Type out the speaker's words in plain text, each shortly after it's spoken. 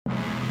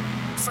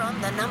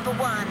from the #1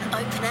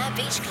 open-air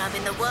beach club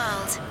in the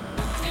world,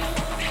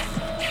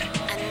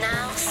 and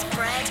now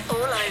spread all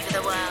over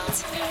the world.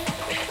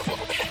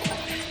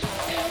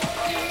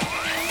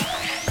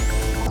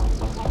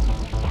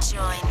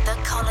 Join the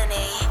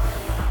colony.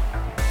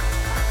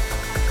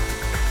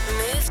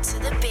 Move to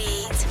the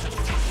beat.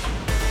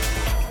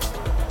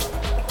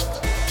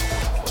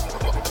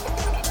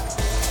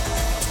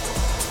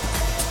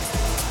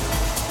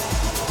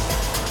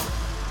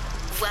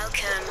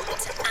 Welcome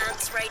to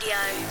ANTS Radio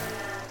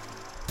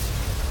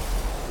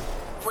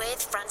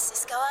with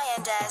Francisco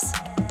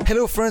Allendes.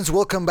 Hello friends,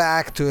 welcome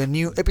back to a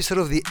new episode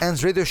of the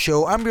ANTS Radio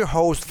Show. I'm your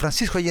host,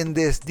 Francisco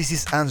Allendes. This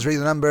is ANTS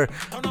Radio number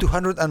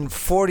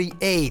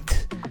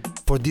 248.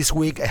 For this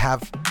week I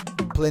have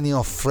plenty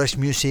of fresh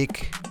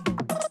music,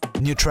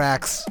 new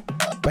tracks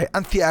by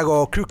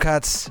Anthiago,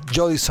 Crewcutz,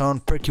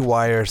 Jholeyson, Perky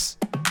Wires,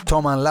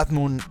 Toman,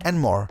 Latmun and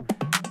more.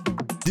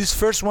 This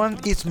first one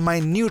is my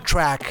new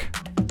track,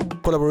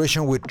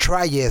 collaboration with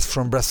Trallez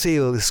from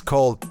Brazil. Is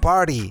called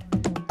Party,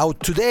 out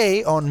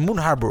today on Moon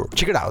Harbor.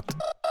 Check it out.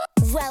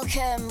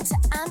 Welcome to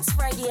ANTS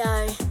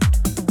Radio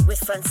with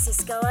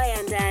Francisco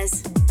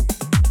Allendes.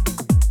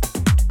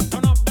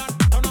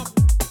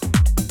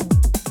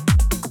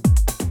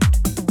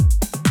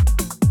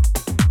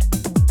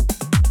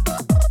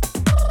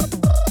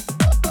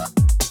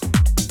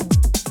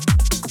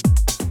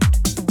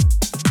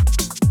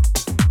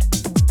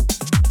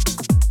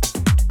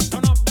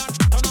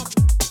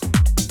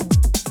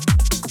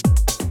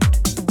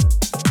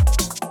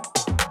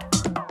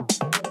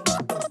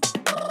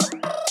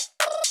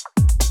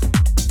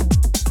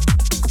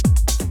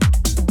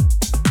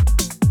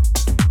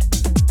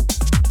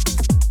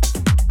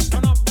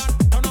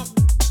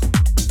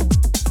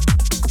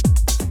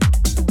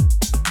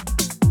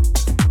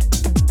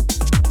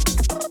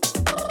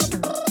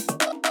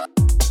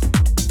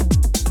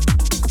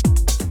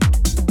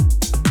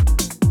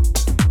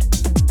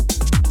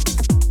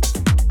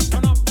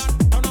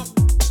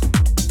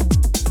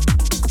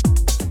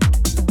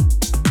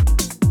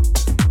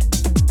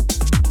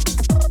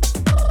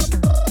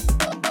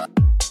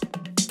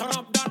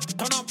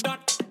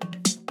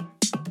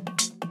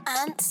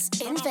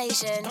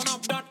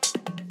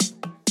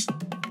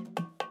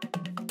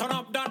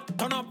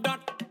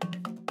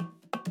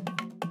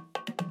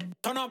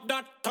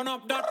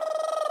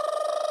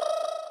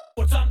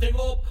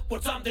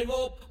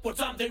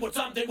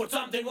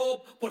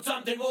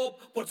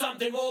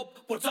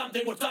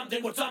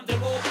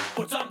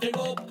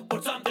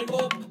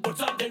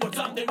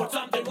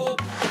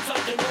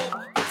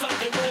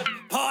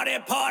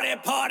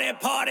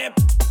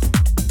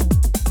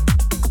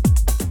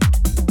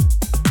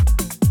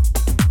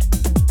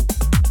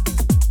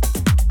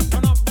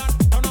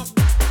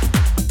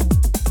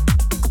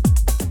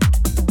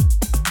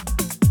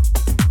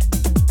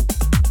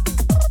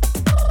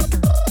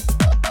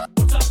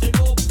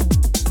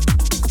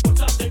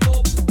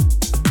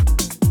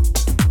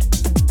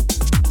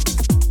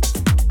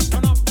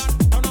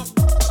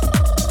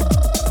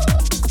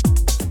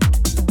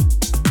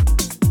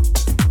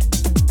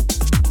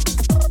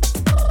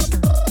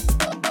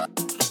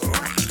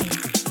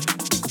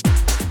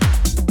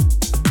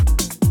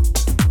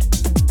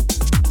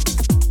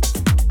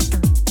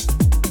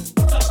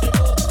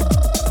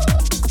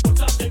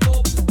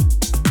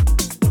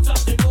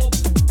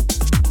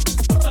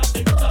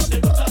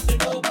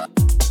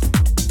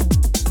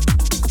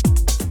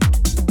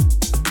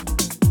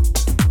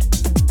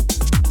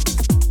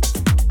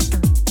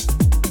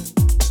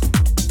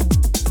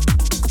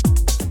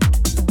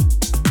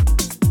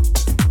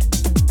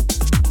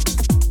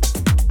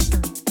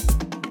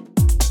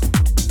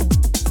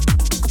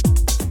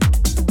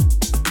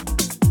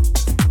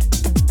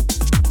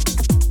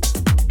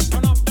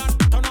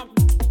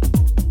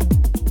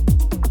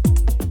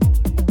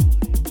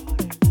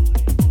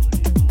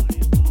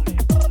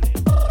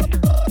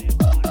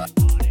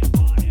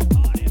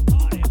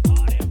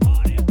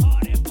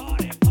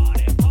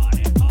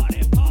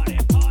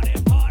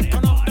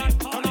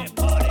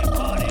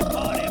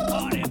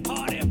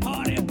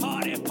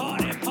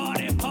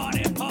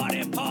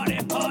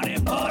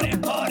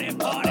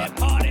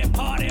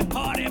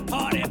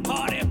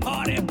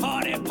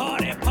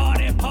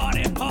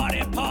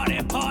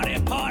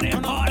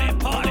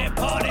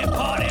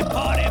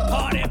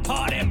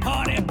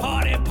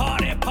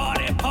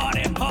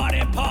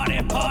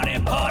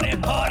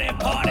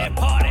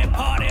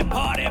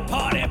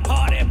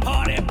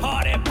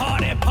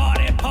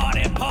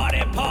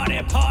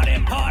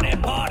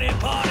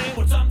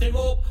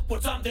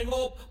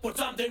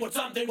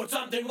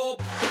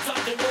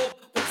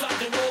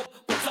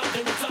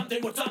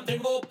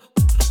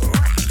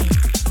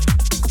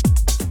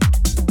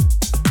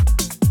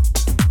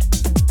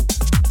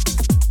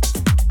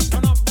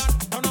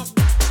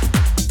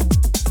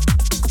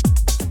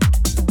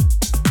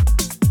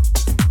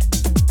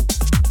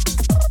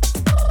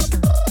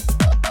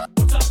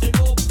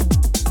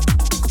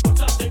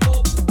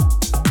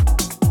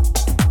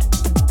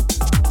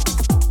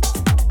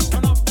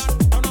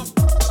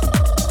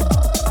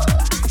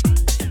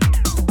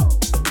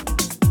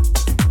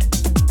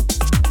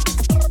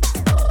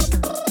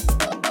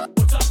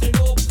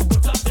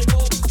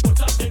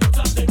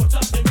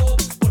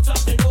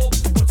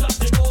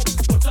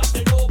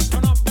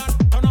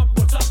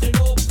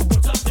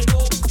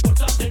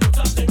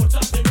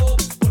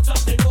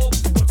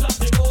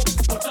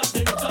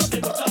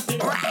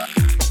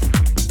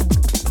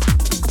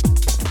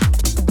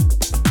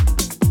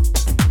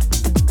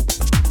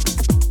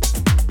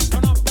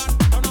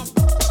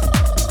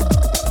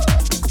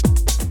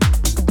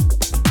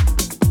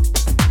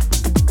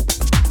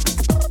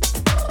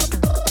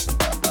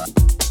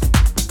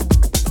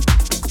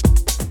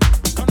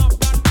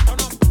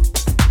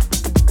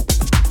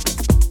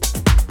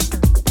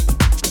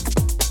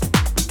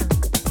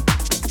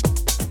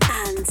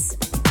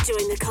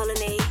 the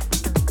colony.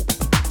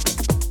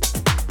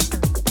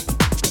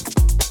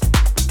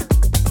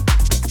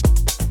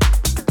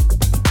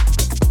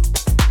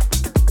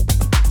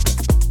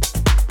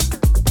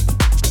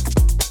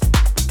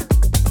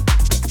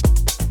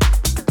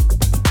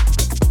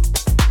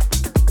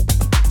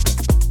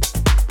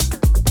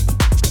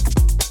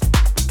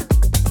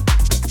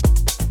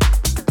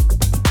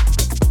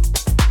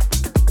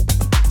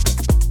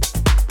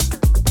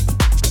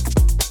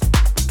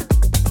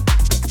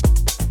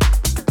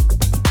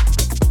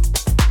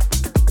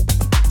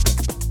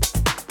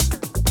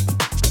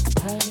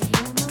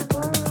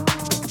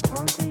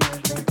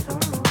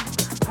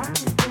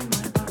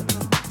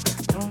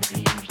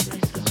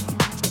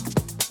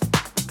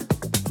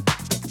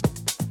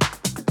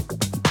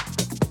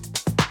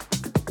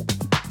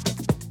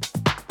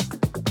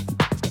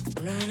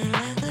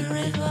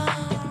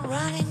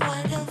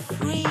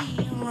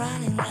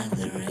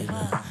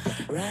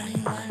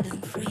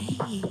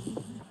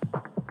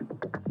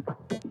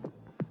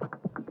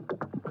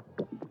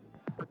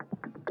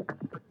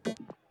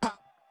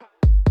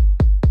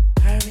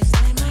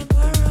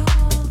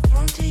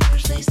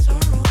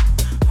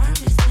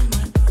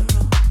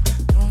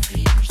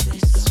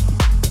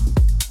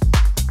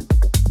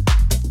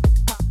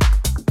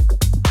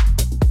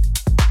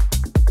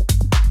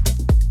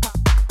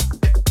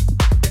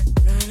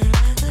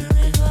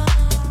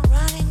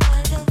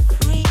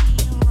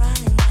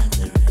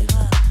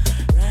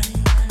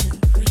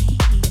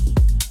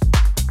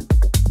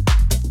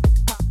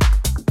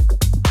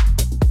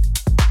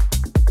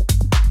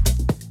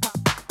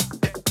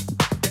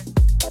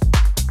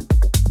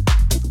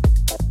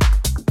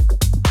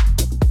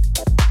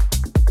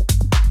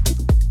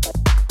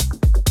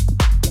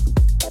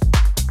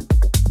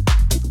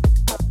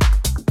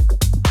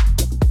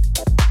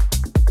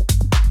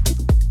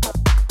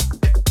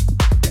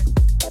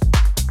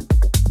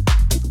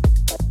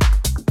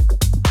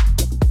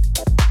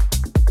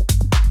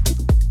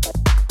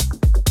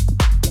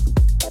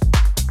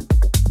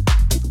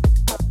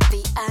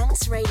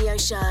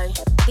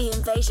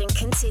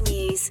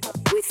 Continues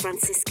with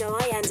Francisco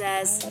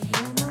Allendes.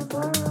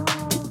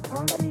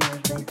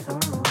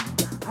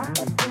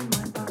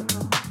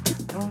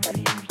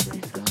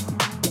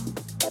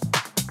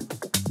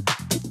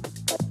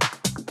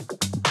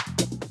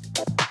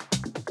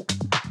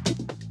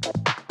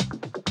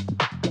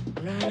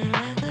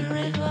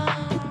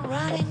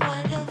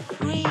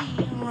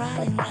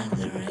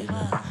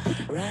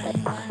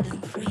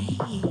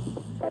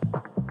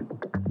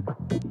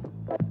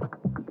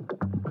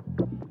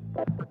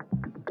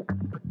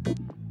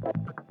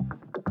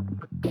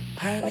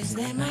 Harvest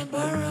they might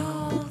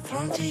borrow,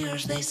 thrown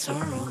tears they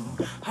sorrow.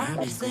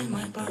 Harvest they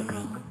might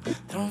borrow,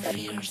 thrown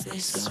fears they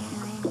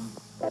sorrow.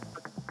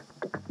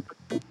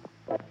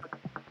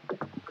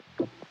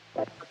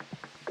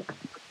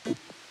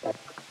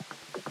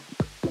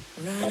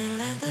 Running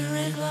like the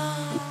river,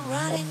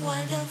 running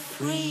wild and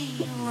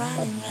free.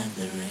 Running like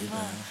the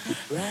river,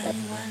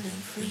 running wild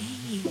and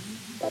free.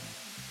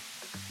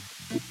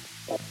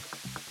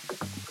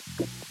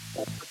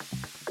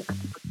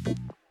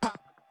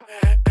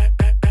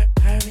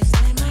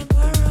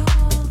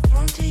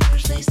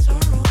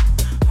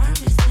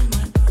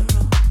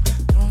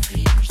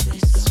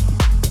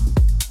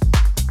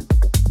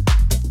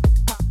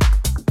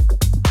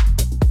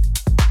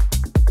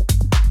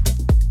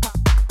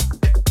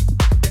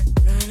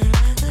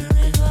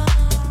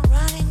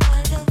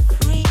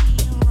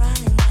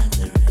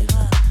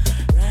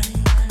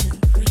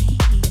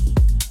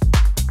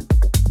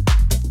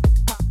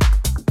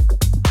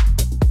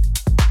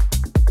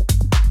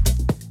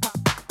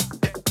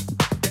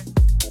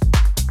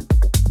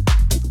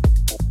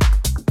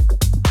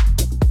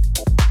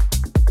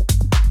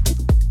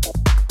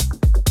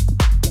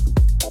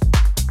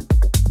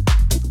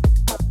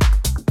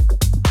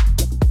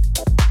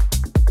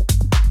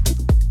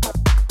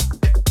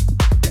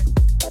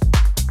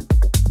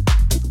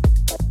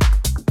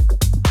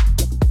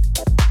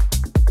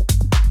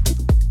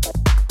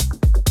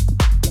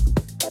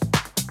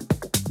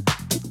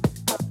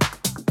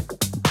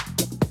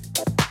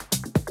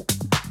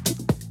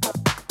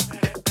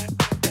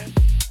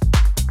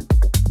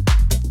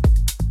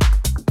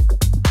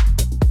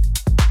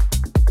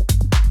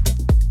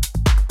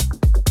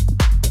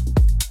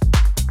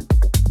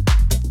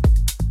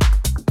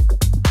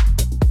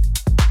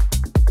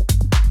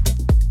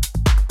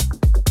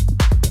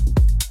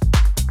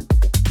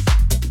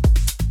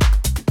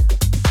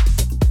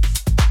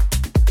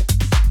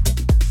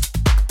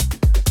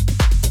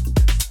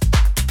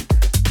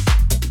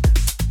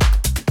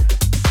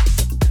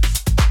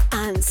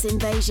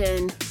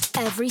 Invasion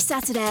every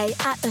Saturday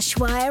at the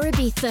Chevere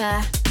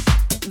Ibiza.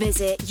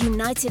 Visit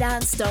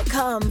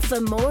unitedants.com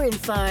for more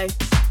info.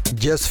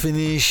 Just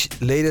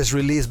finished latest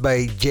release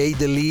by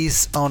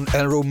Jholeyson on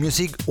Elro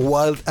Music,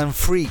 Wild and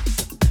Free.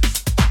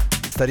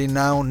 Starting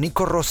now,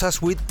 Nico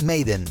Rozas with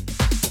Maiden.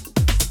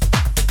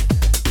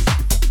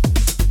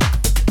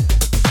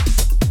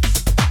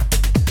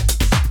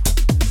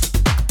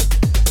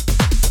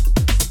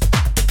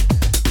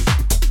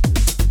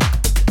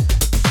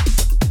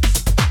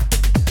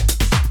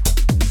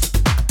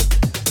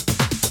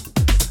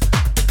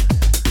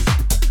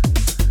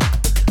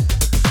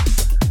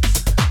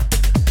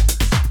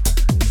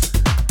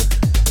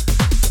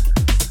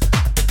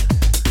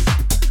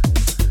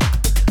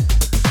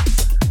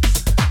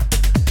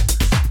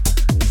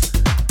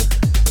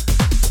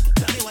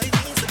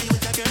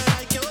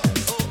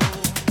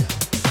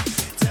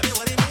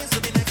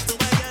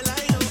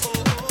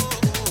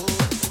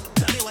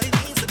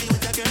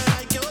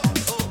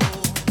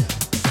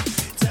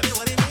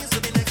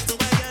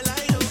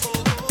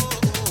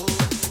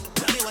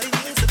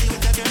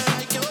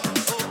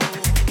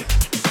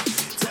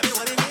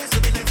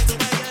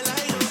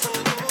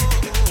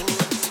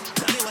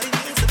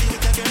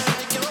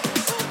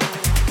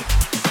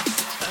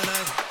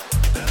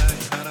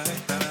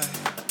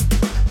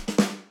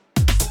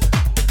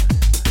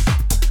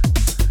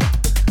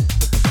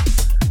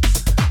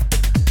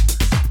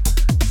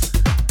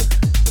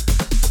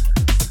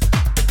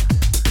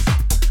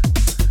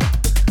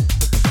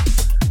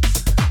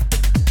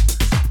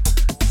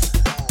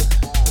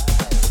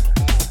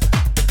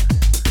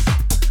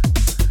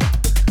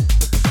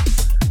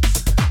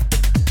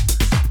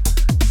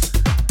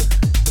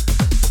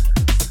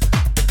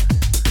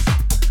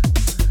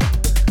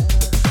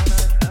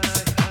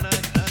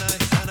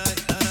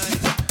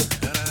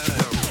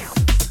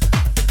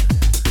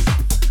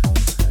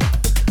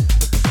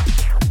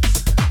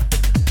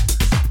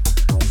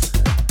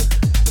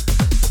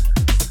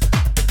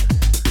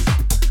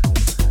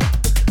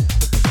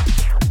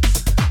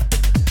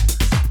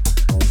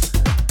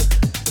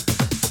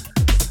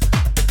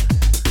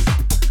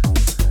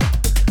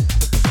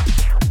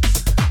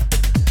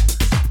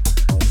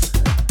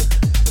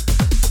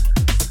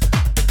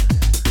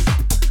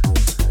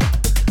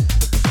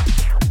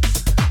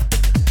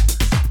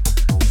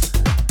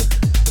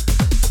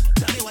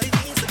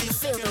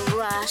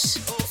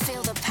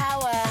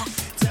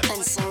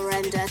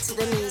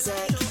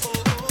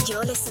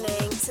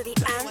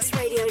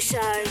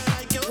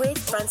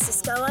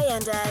 Nico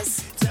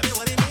Allendes. Tell me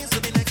what it means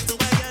to be next to a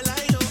girl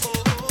like you.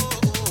 Oh, oh,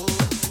 oh, oh.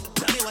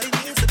 Tell me what it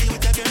means to be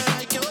with a girl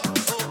like you. Oh,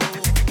 oh,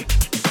 oh.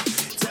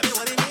 Tell me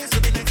what it means to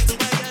be next to a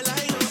girl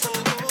like you. Oh,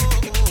 oh,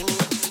 oh.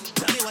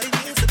 Tell me what it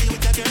means to be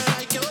with a girl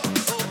like you. Oh,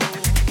 oh,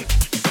 oh.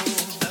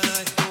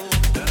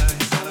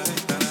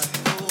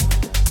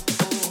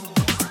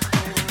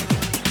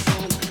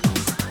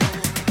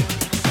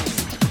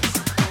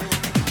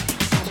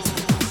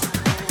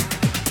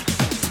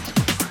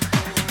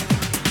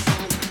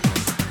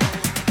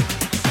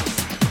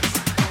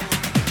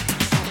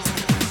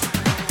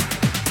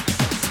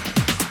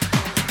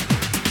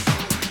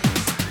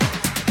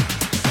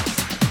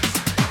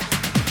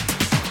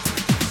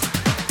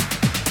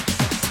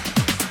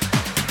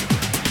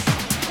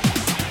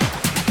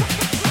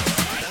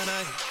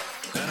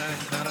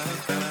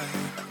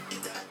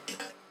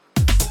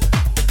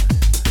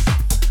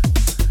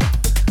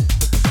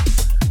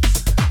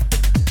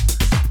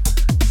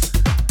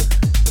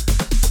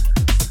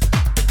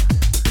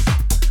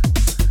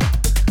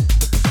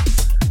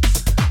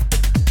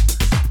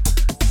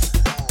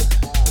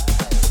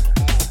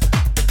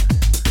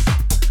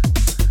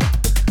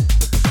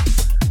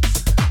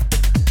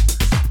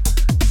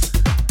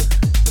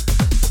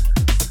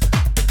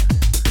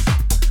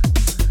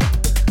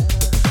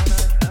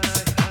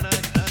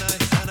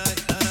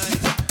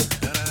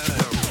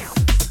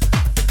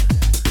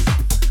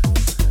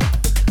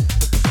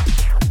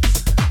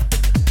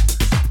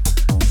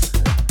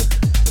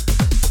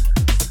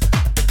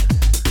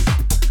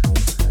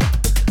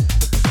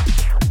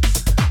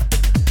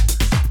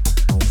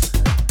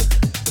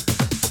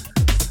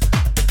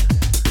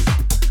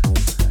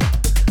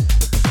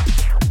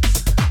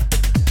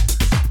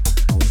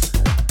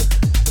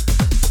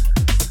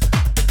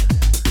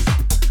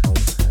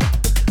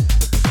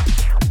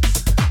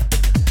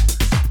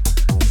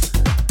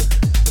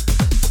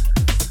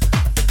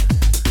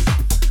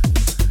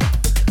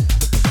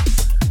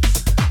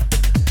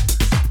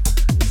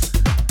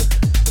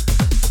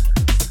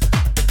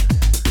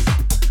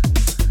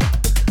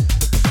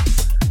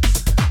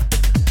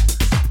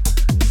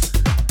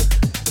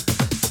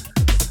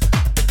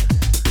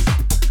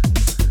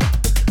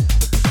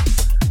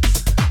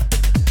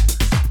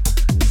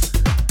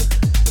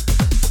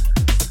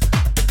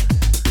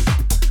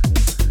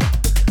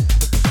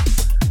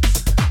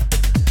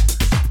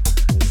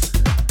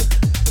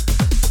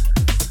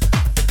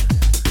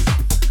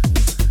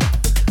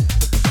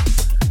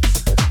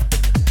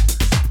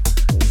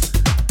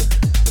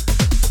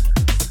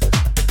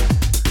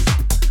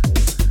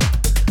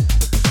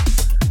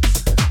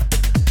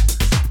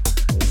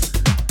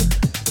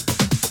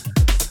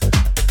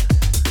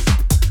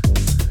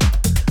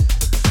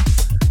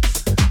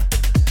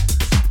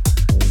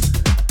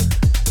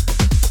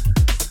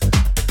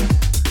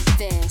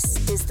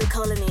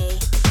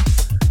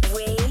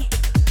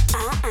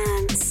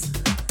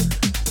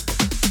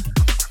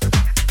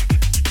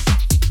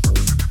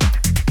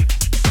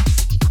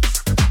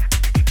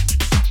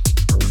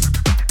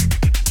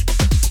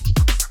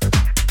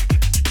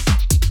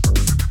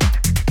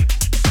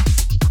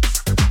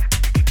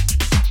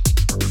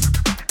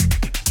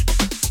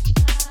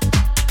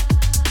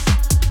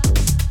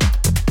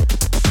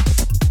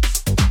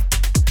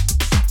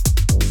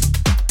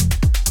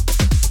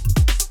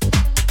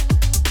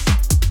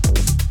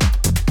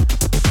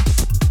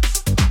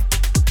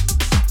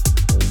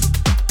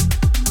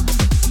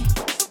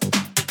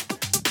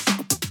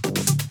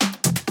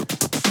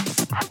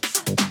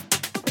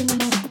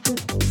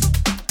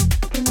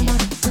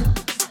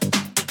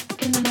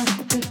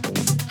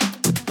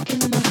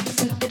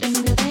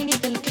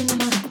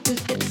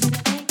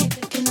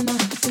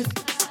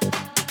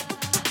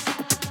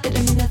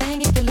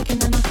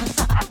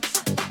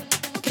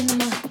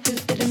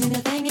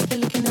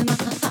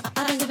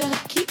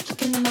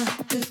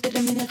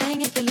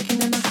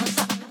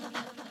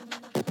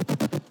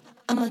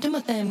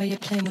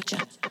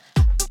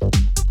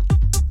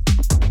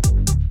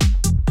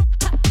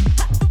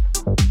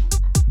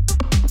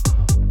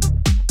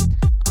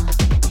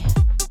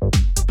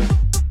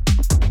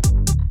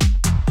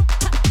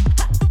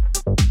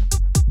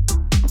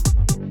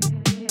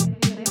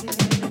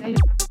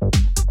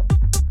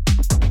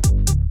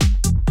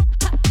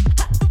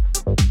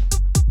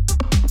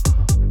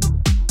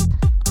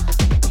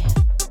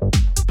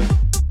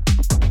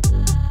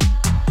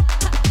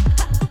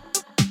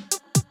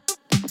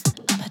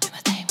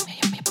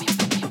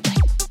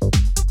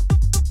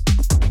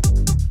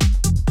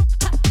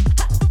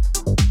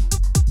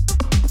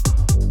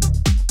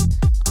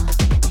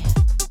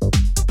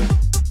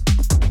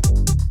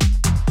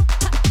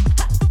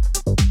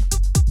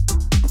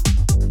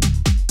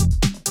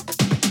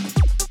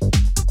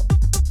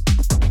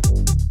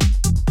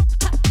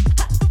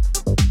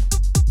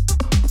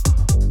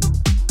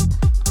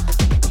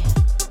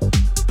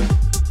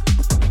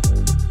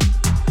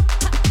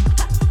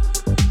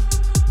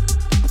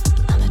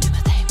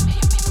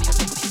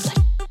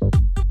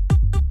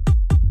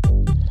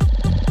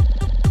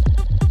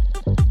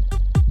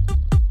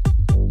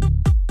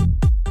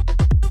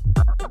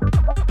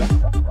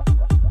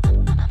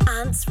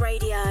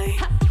 Radio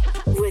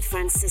with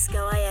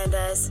Francisco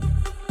Allendes.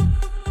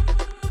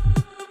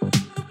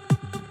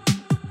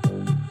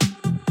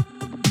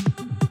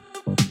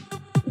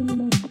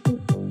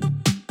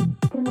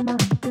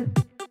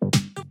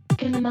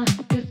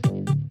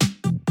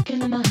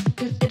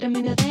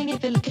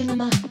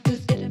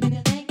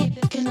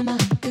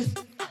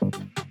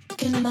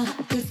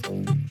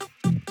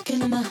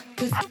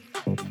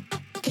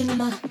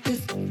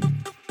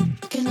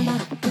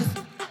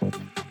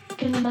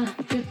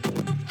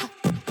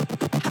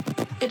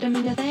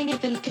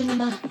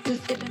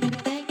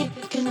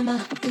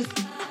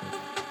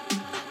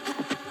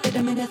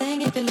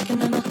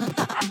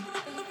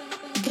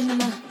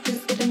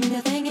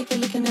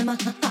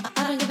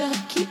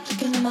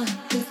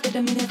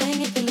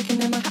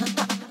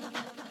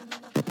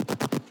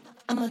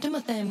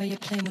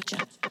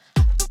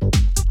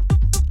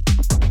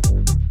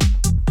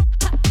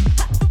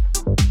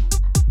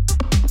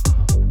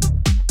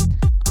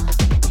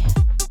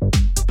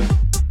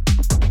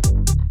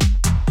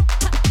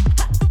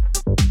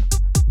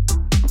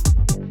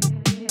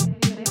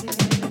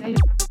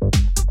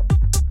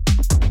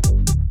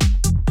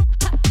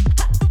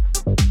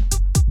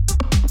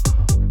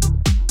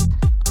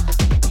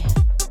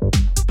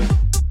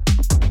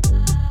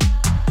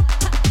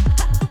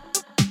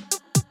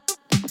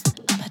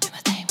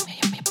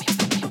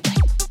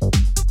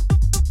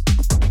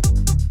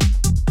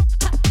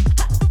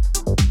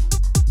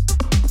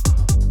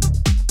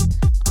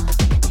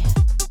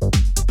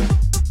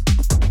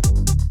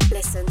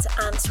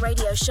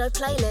 Show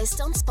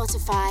playlist on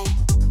Spotify.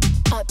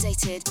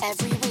 Updated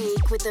every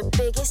week with the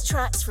biggest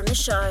tracks from the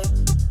show.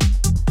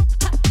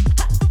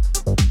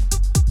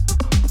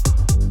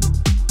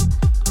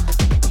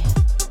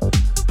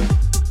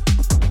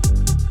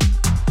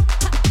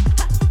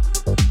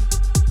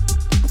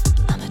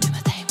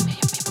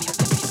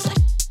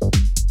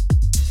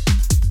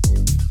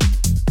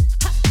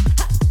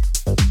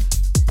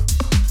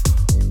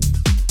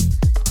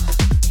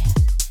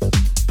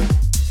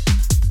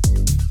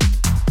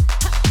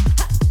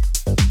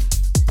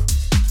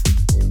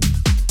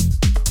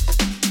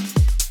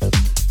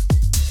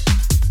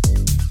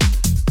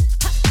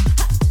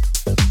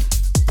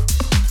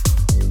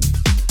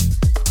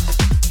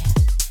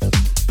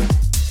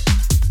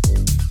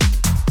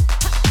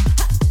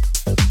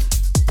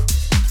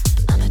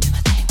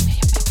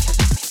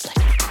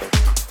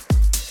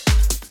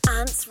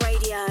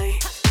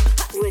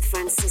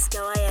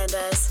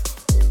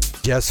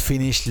 Just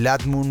finished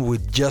Latmun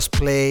with Just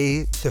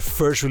Play, the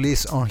first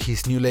release on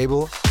his new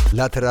label,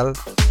 Lateral.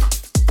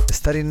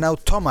 Starting now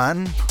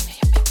Toman,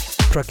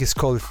 track is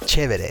called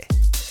Chevere.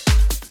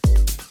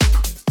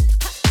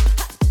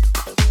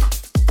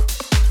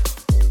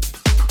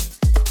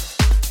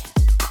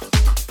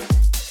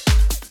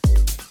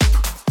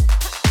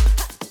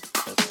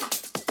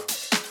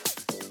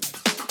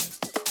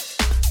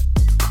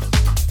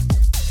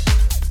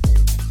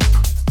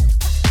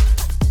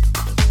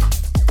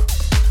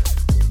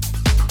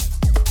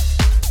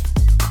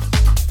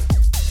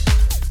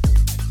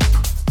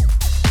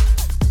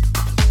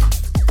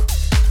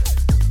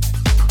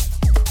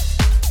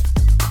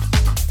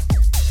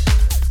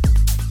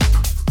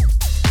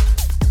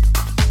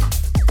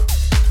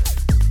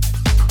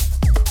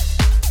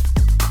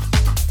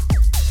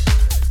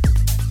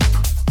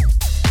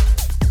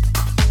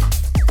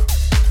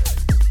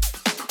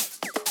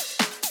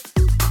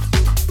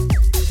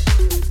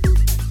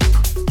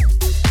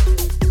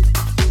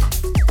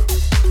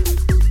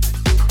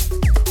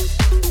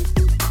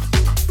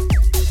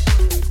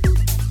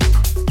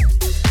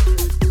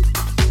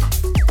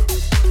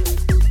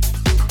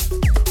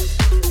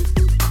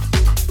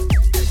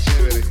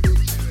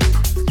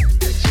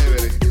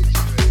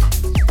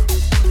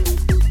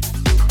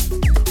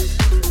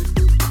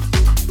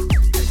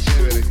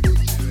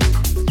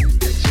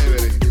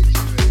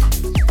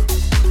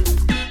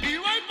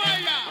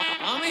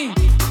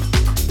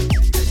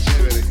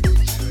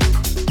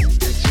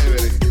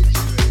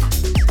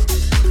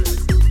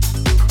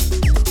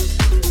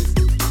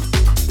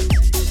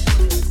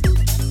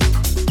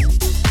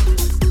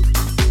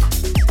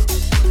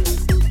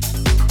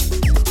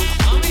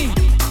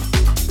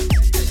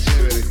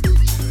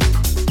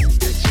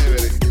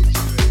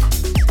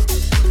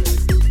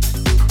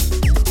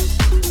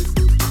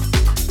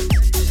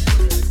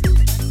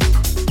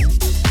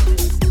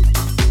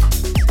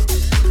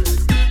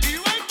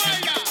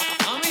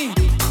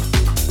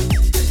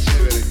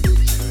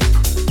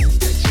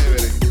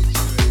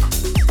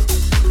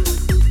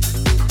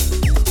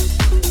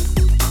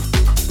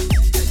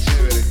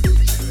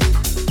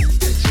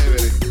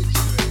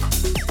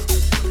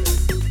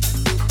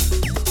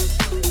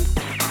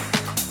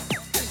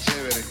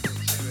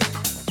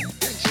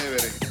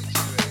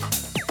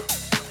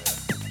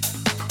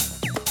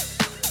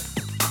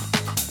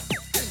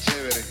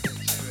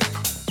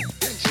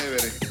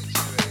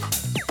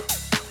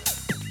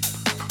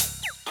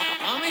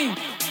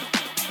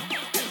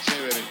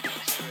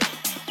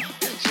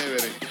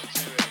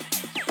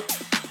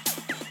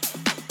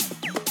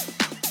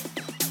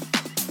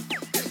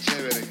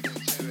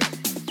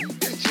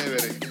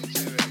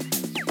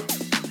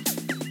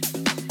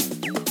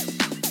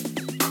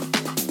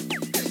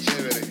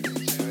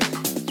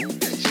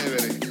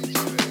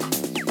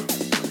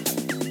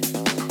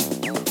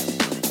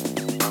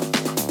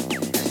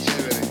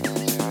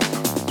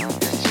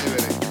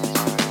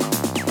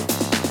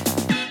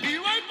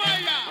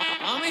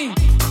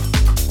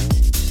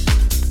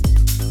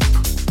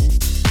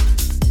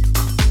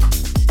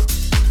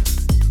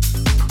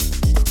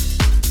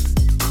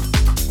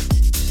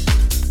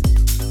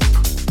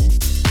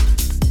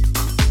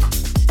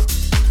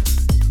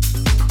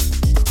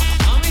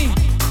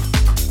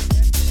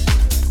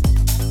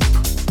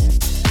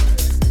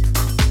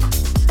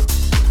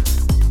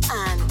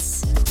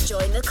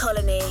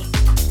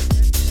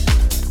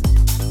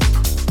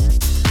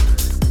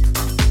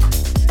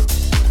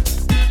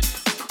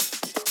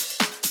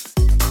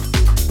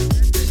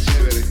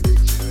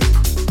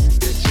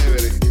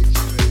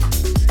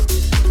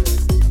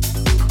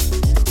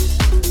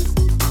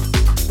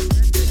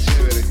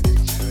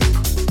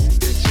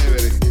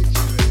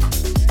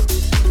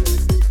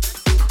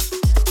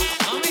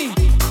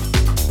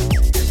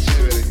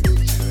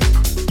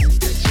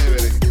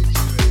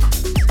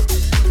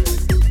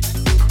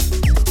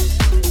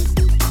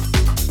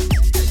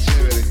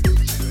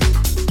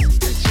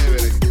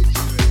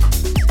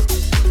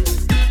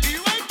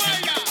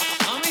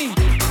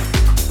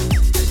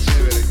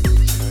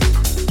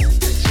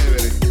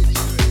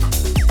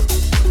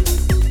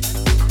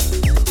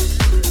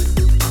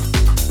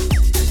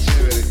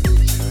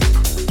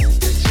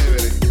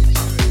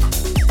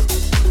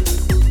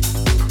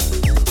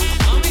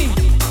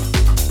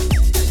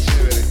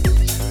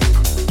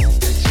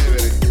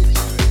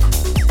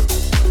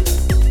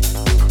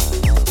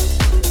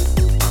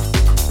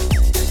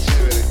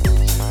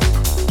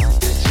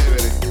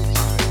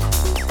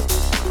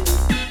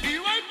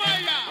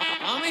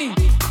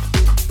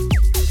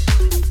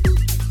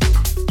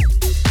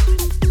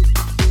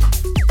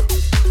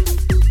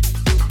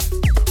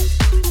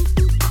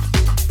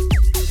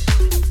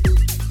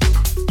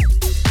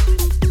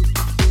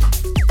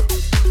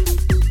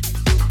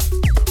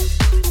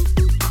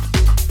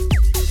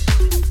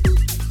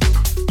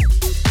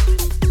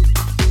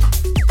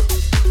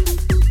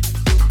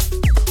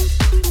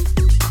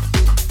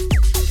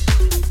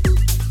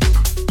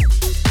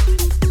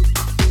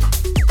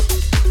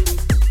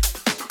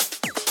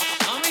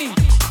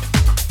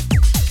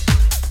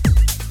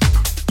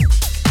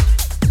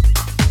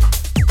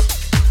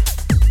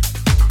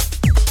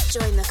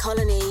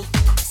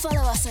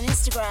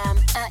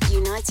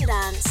 United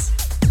Ants.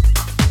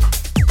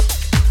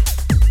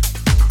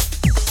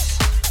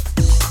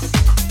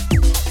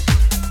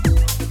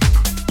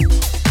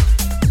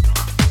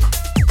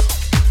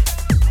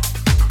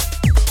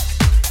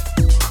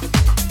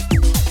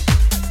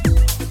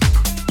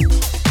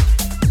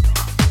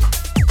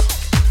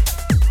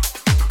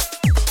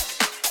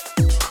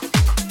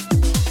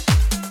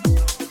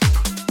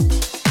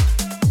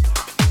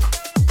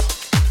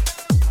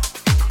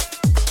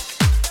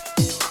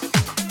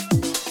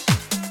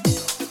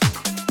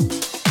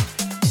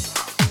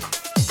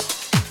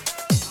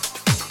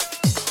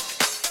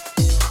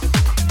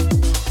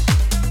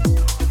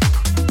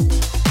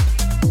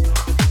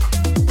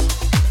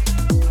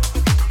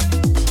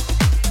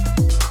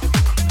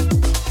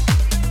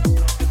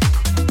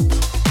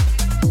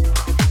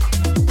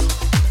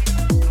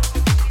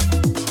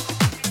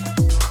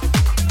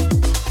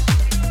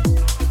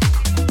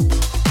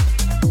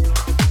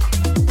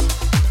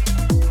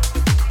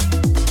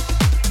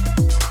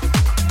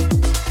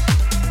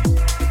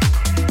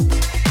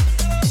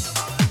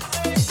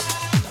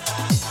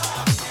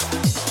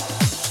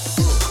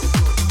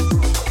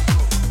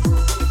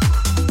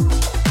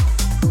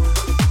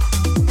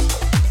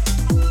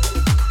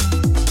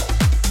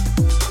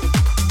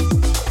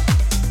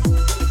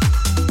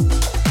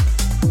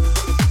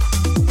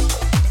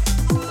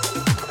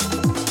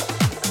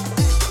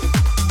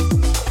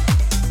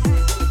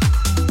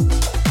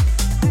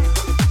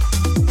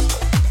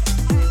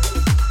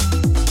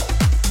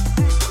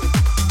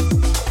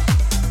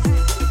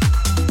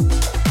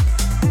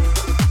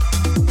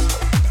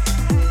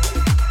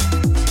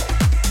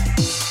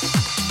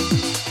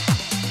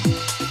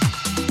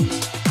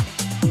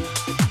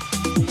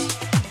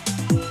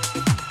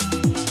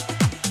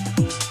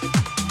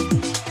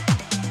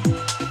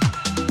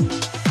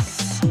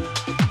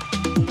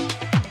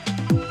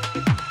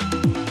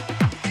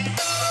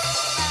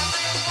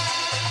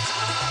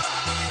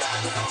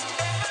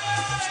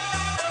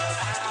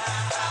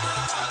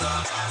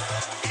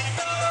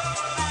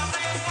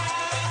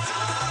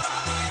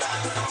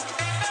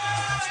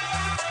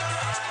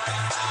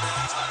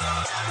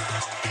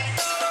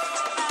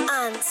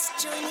 ANTS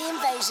join the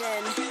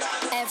invasion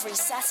every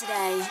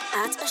Saturday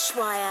at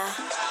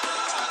Ushuaia.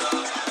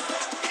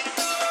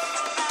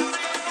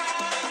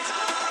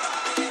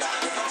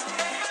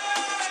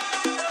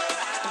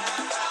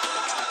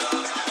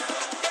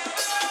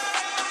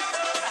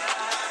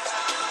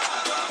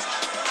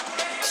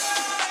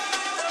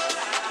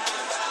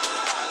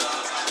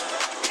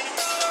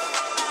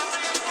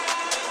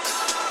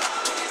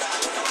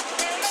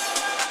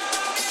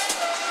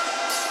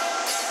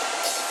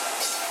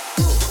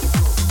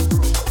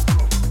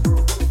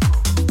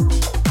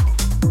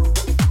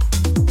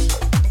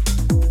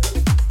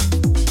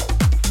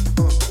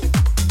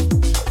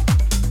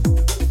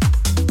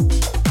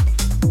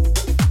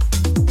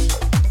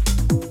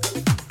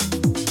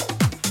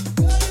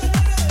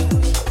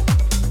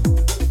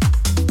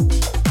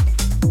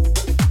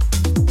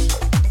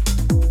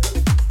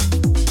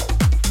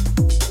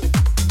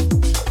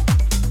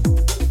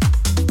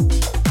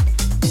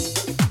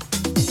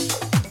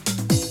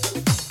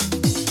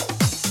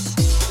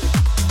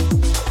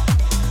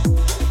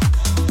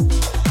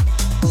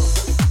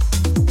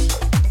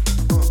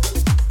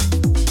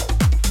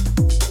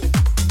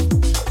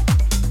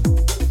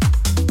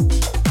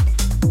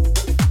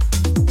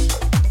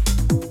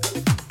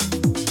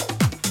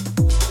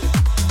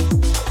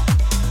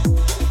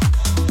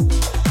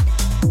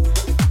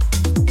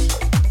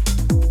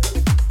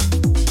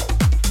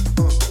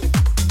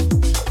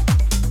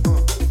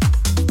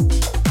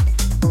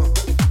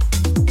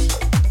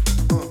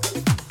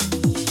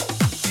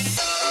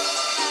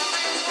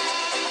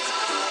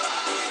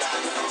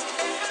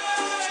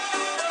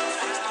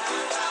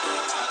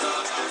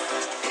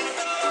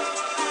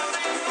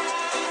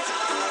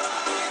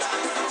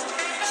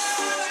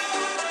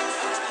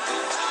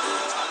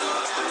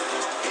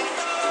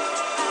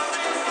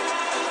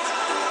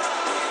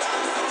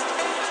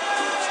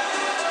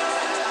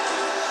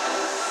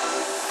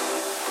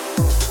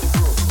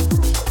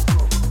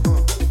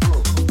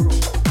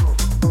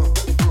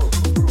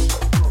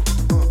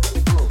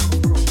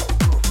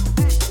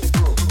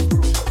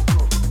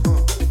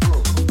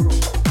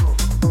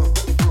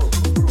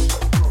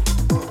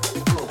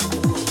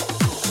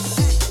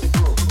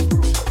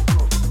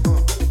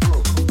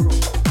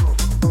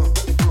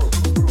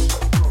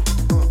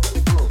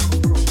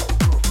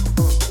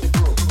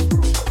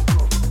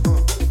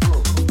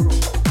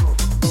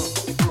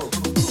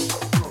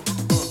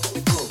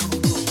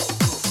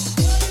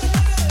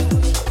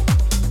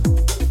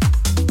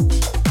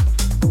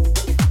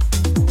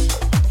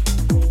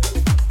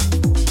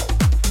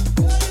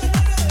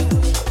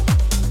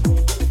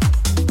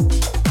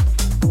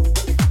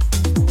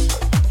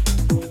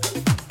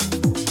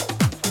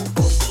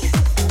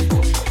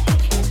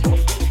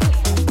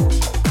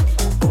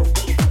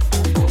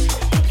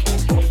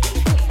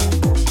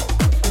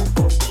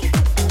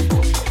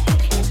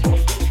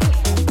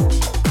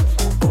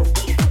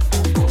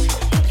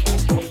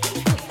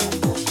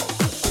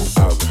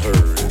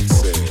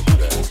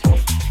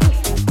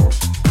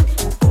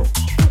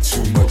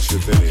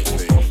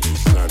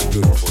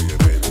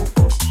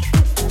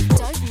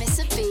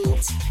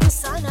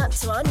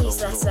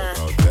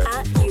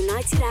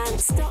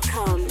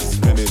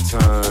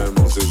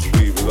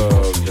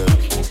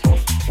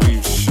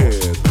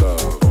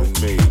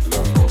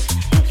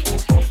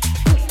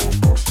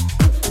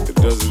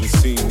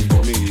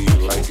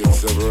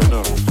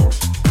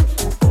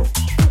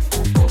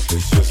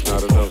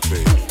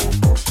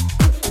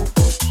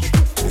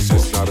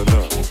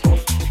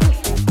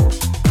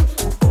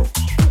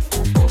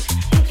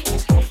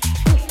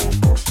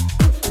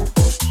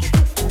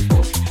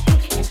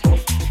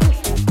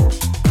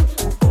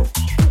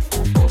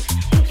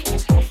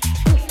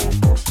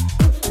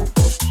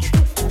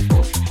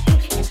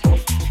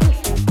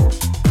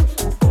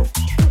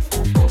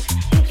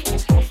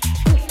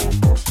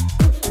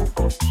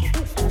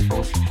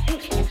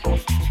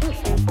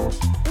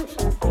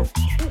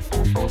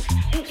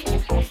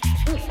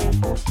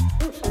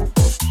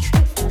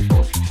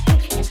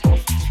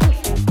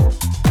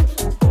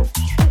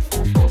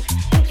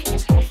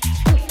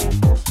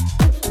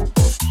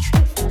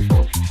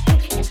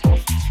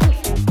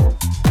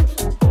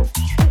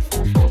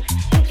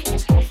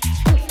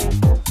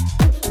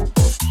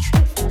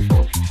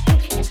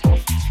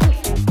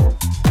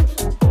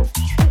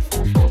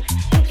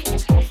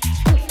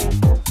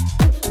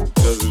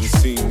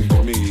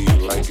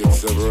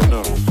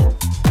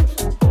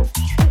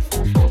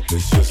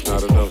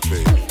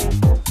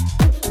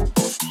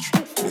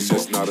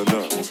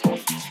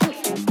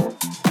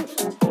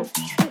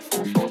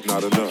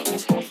 not enough.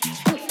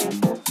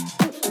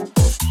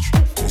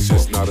 It's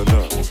just not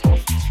enough.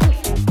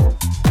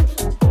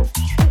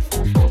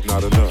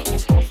 Not enough.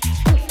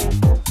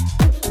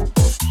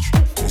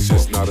 It's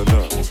just not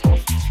enough.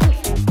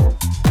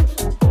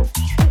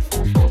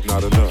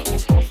 Not enough.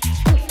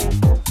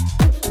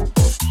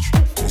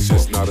 It's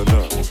just not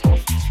enough.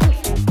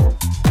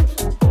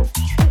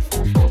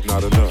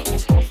 Not enough.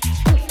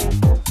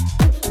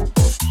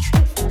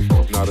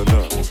 Not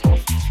enough.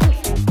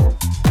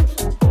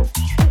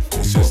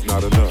 It's just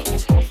not enough.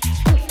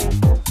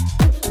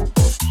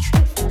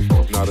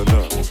 Not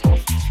enough.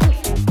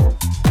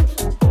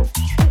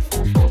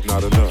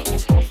 Not enough.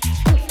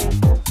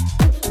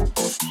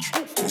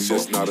 It's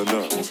just not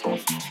enough.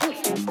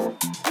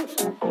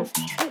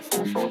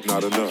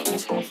 Not enough.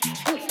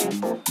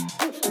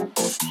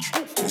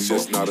 It's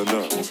just not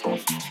enough.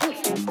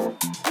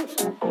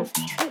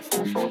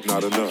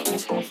 Not enough.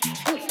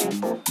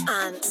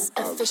 ANTS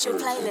official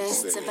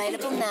playlists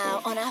available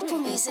now on Apple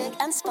Music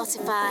and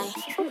Spotify.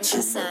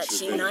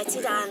 Search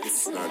United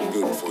ANTS. Not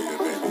good for you,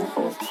 baby.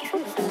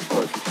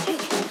 But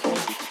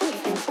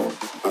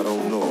I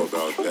don't know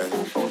about that.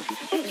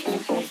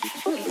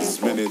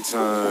 As many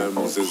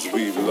times as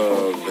we've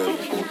loved and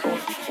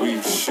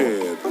we've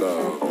shared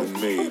love and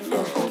made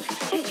love,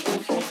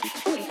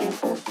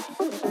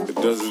 it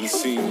doesn't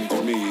seem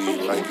to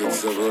me like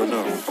it's ever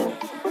enough.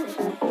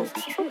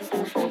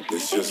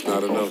 It's just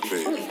not enough,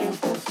 baby.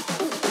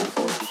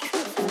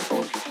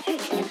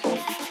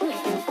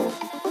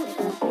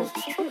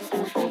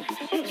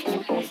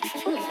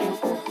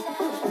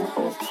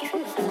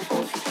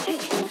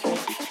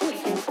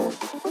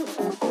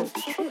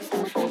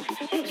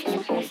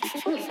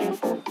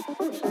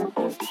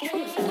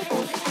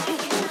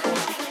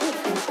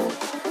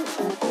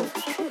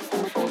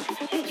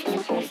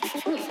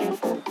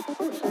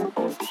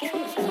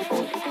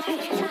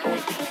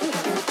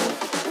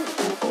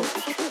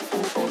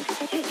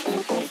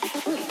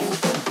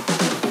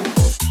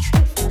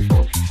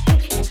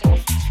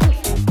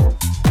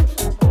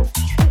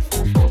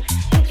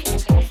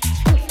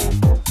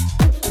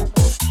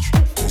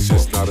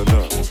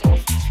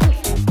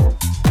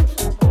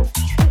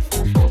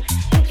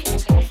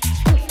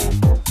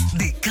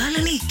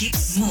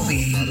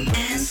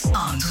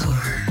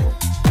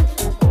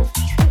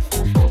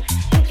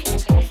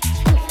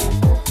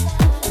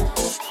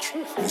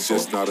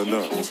 Not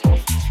enough.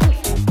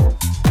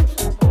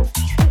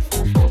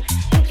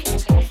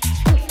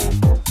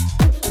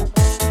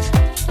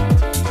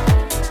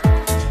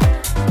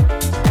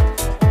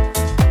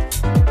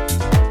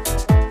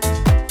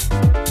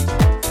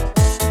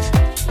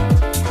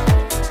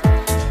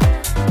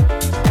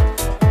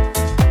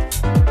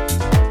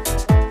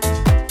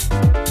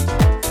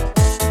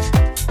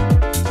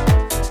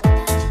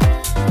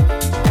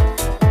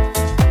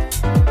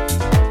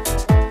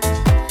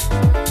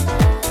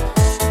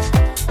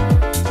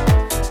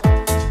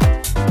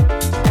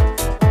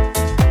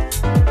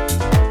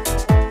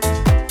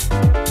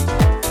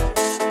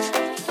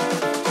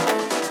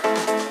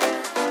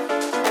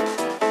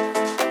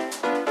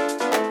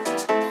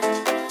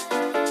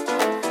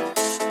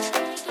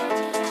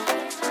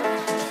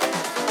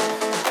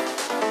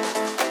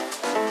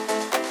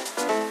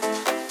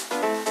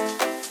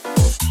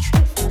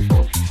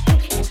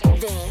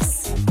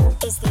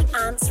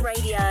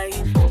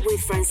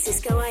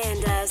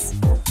 Allendes.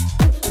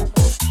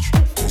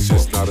 It's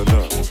just not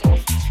enough.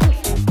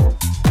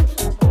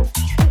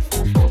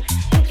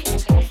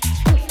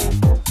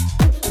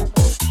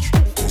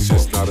 It's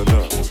just not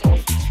enough.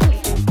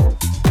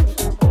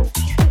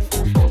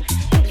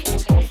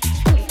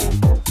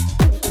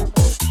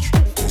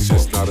 It's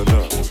just not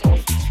enough.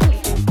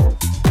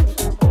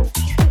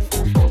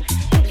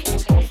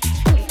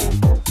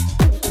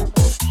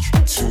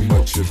 Too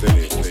much of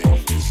anything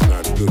is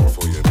not good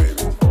for you, baby.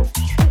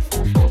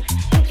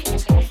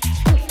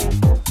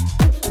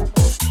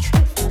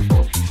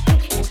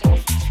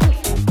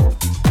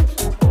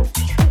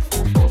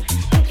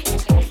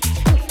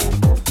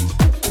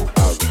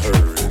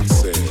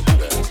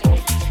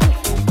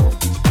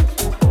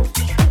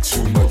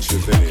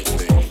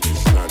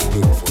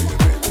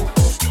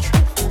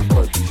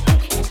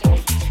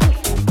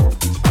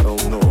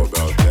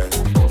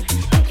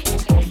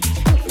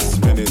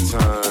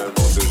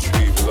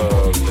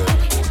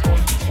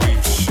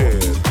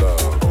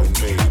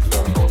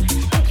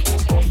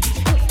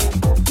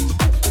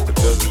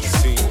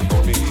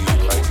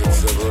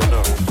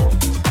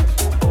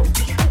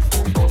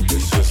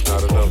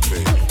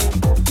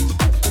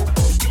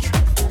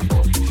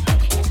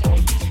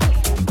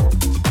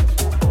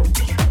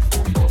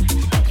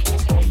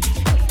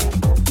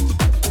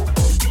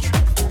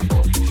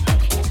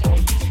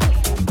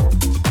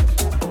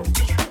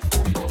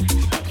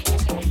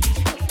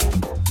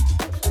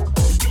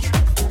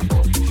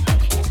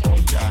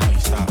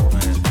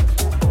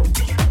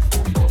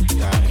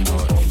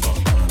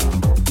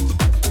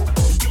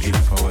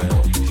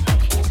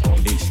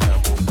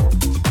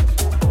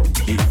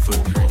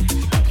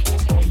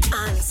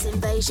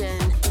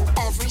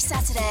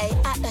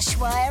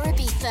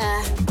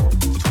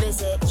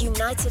 visit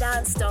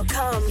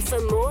unitedants.com for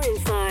more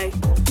info.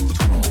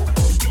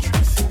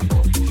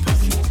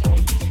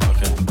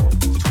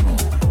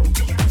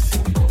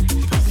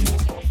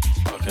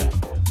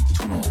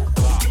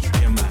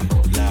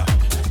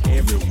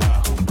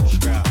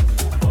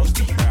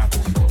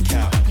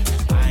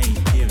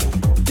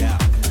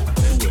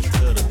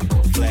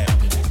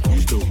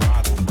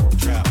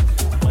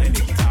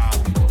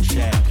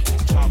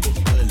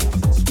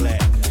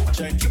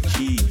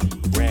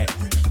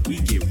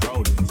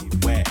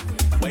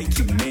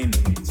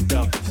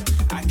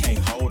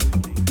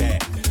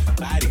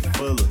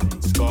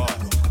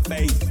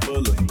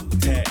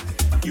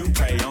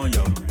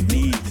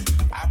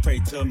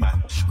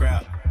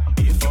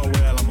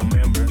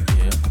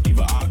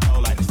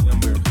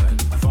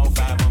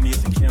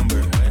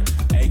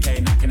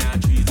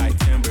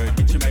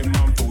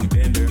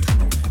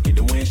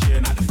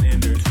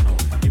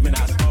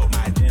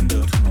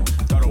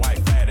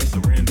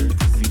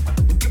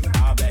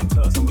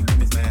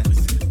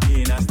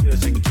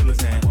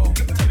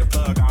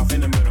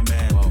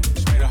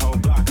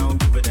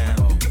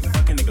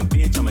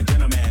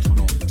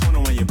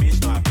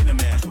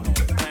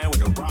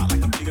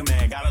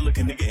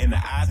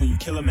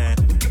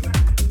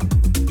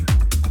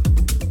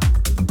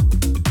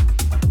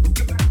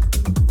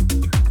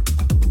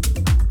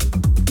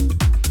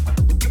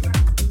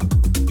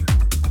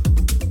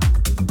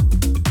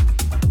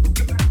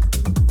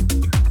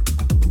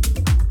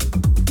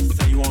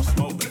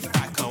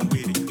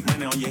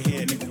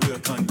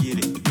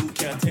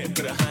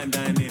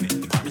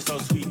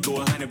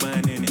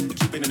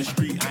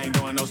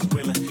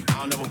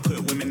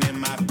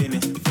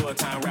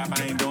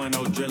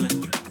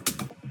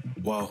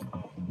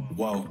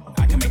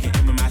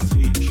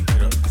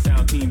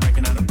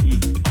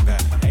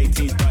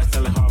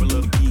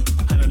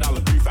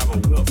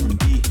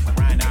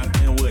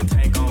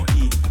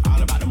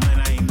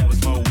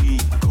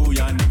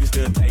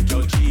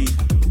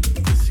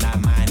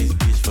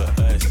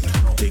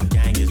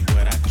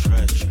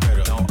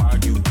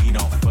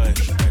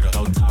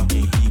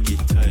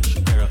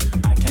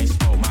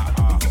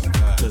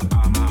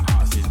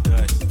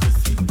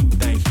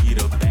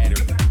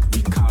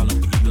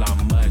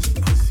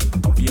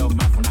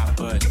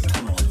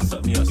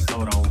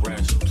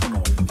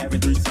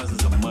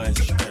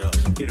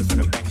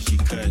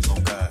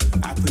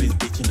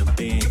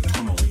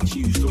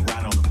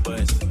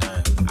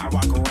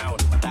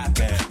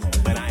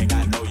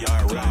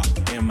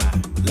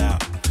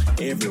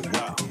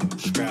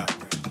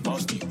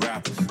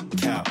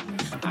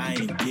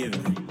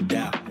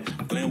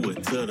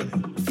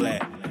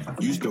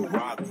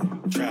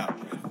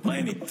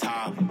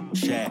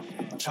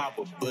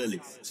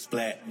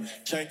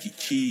 Turkey,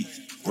 cheese,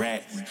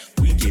 rats,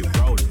 we get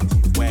rolling,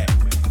 whack,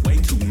 way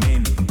too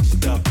many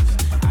stuffers,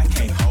 I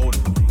can't hold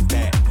them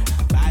back,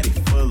 body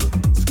full of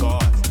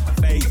scars,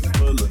 face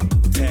full of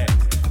tats,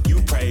 you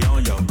pray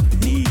on your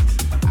knees,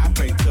 I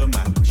pray to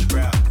my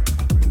scrap.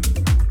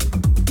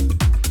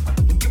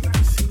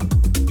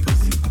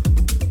 Pussy,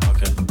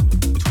 okay,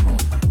 come on,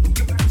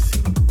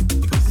 pussy,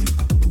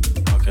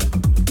 okay, come on, pussy, okay,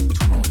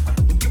 come on.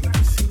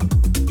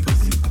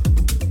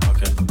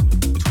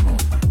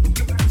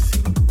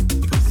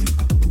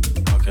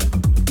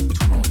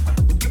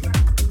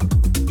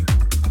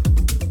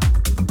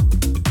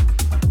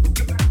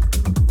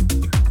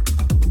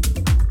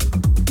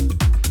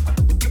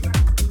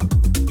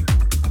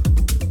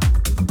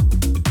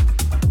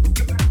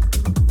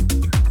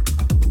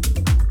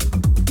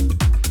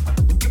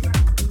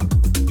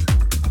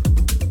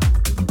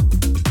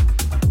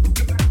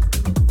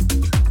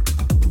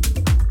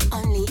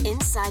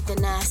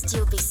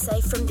 You'll be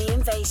safe from the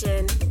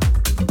invasion.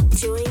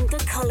 Join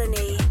the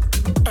colony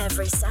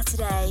every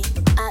Saturday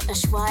at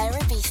Ushuaia,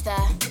 Ibiza.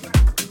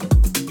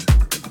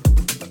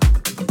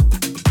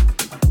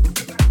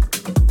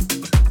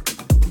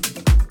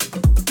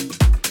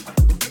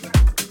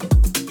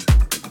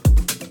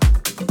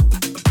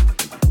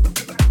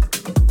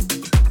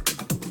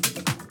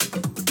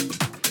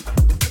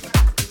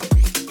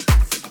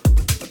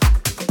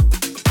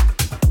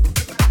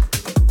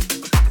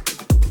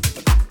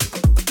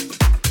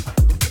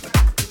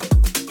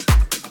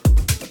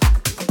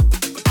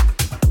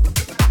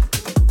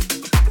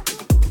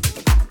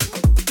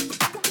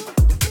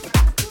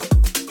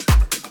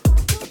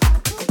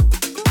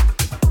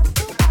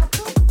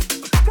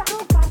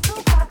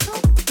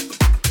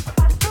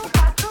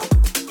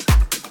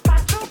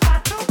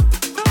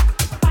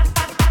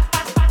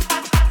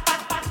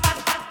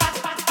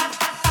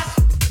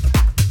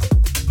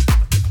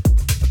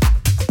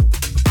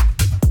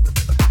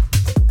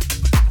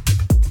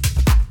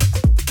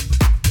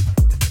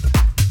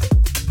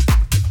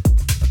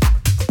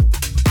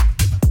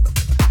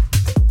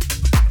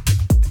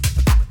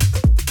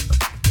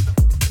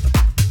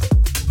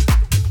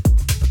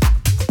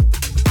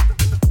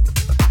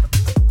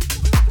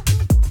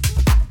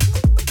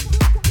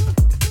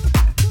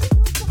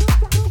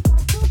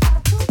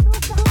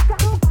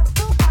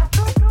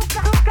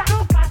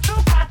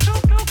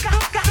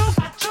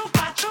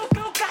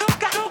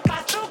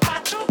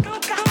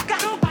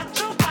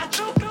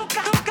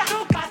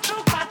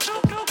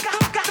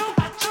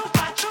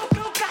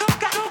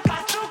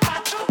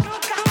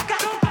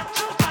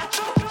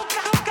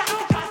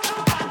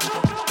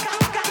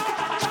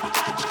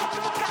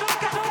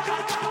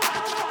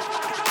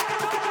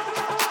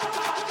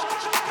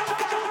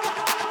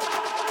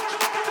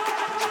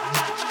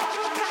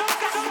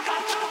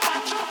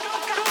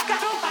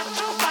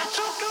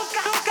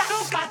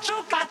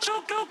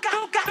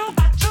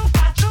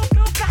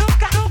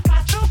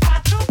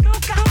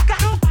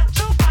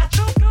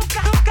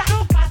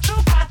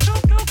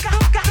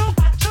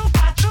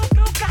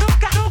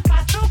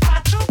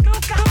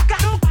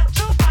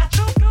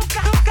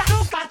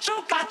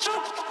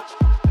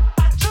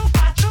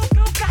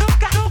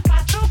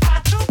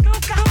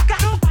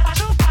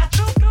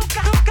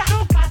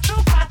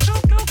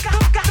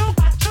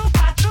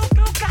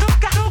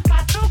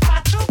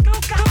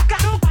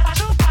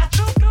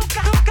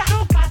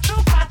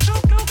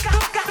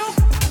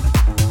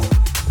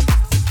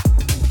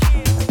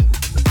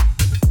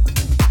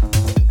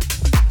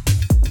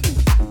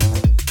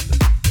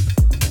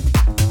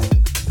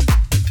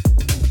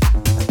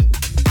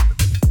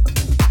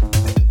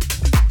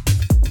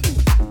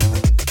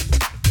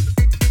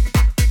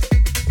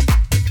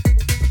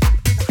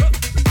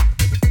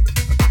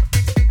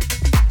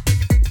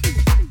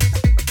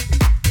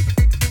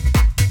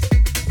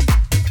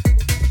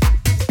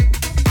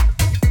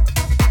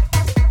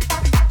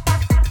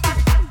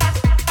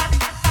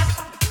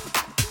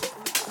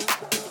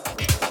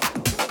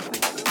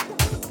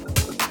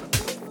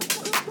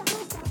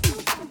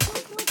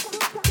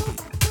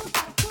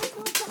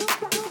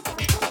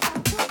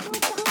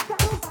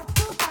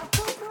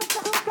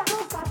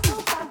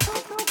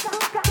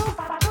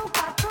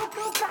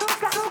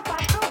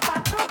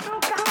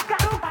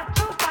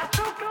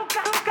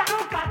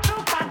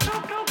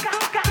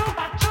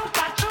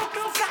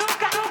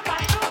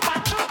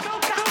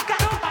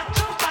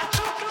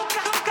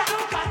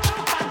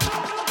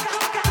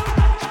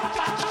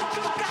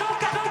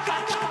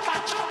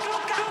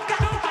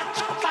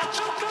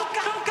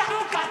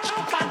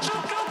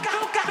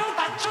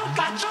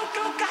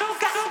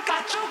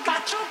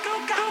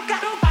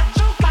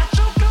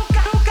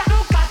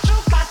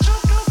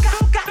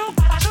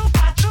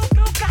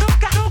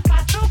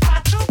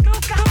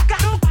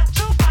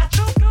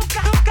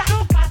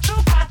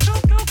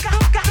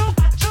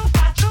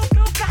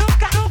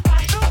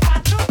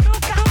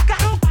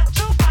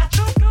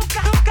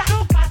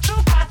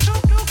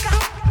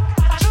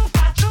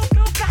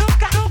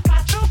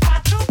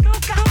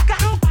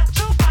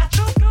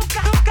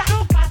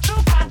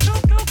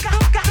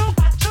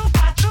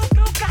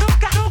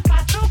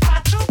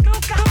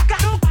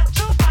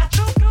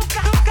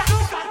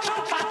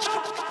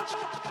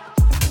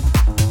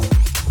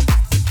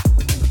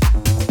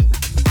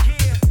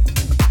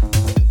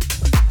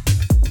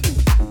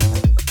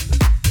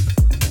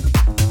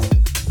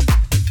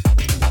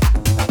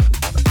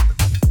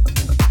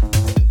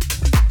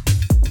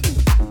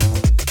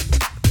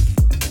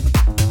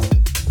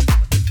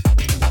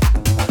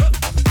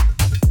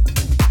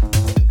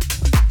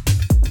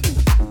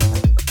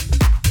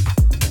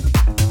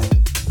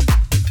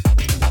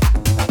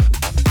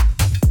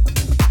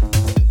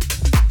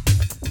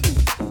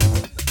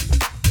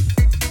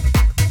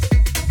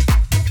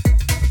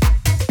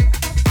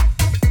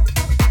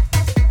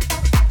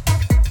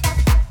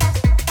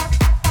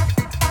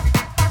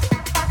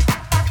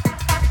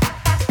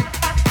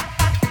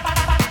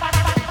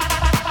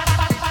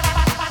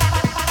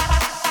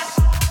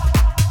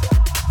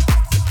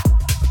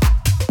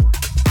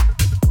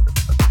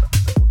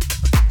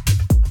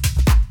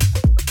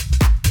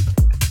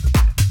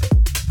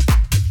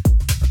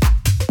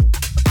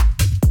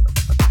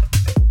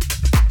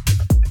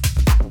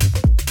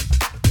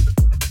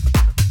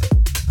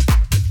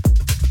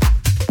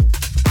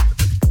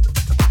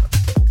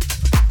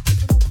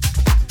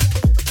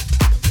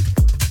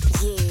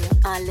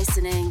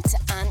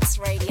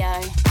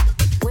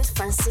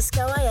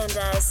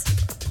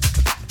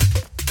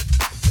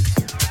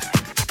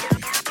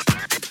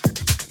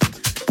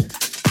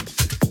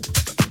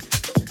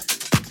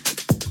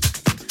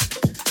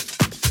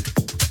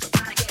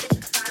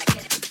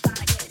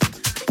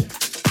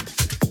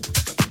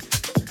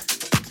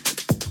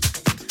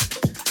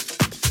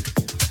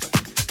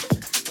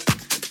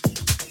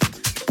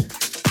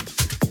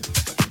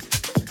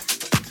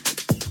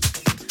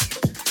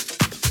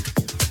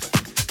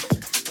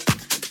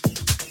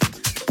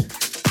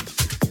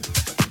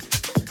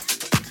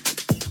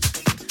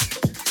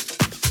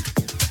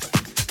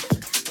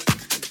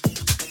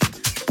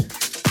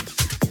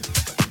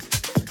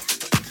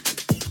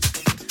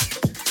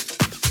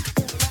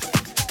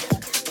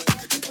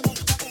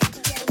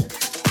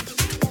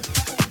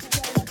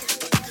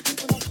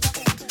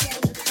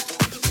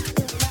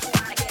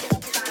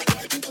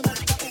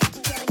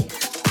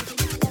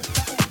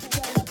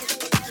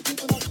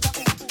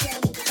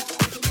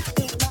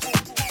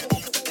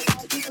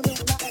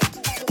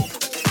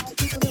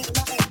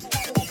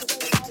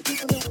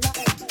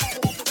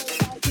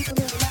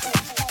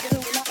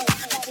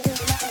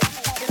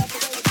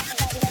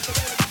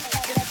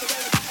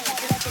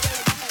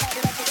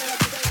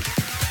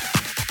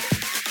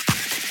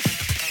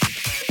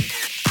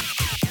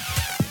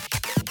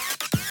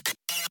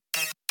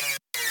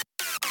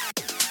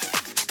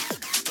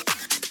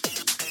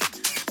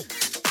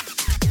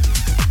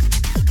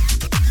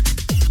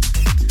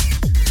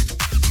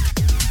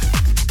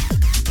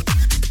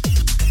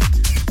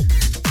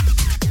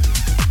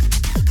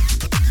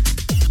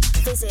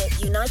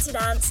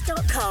 Visit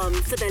ANTS.com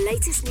for the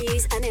latest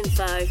news and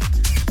info.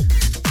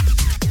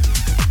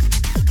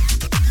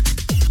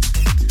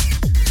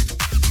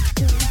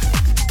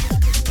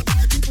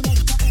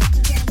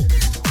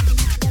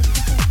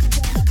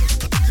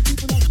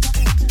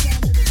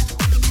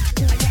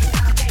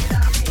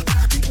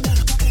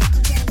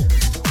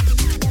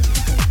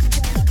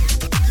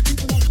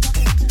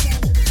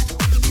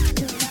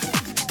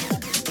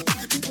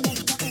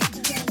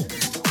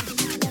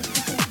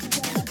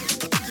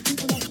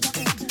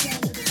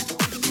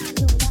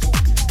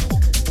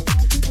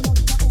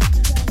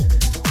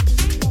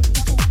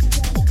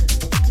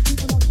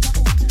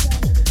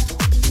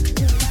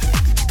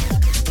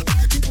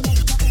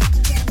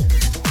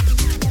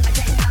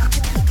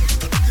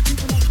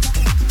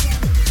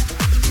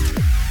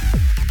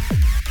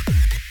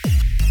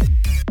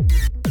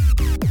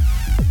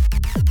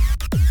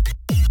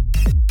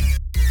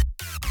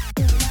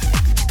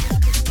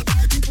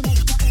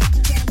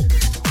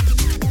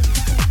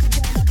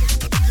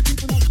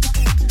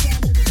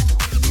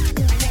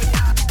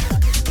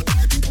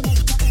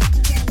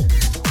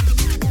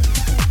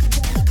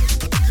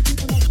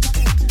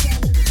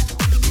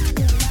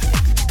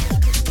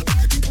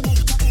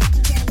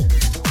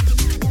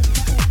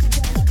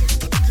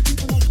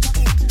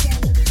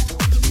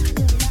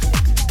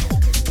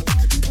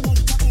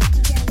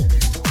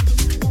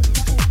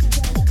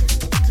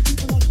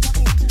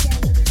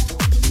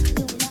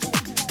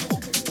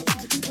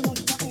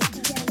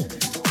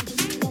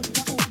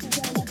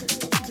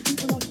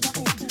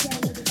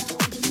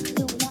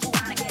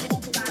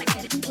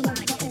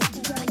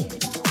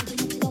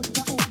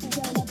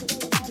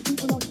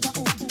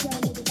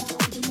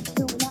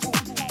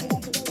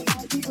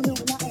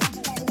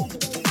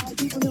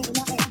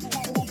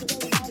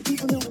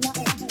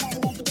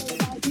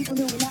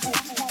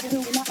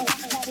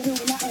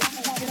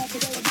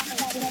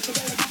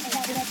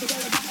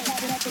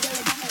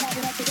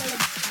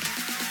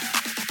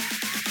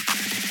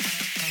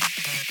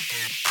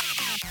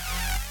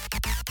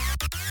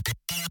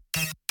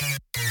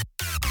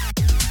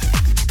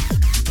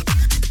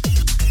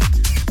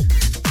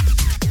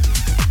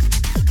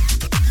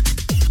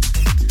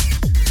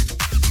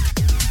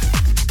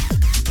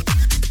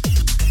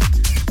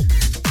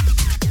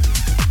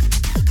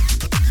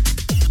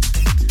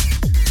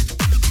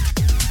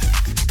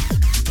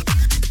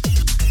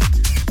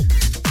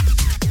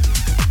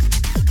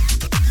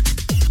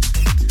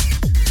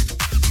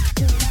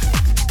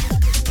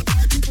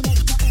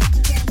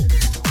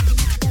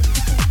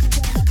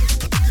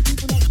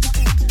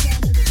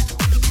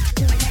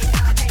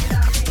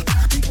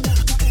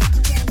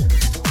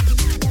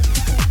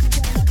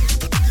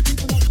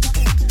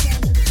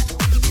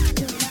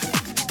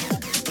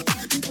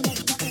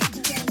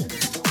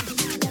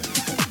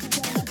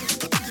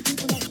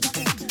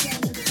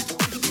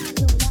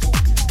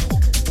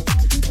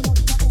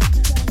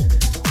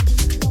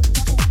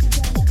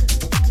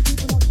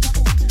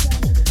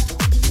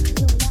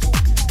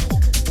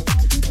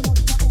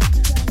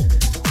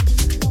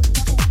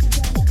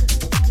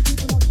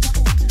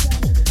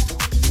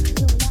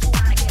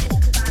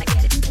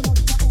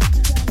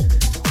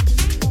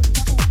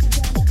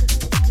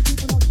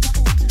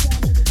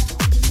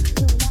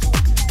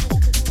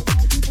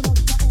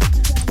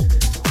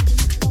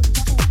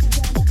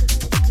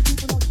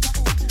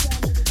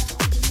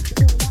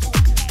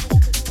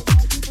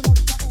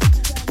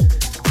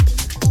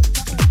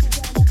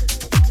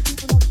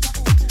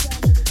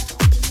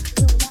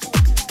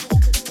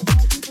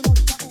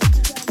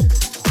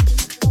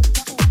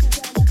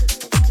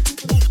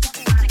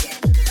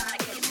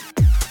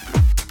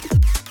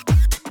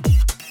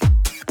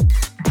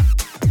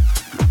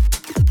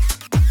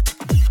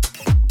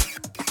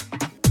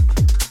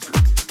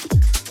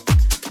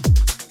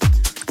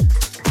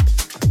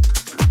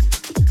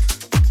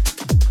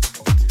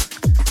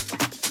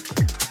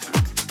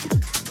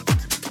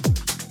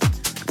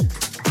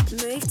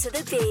 to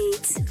the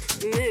beat,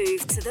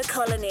 move to the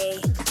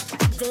colony.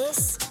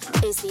 This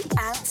is the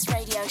ANTS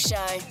Radio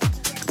Show.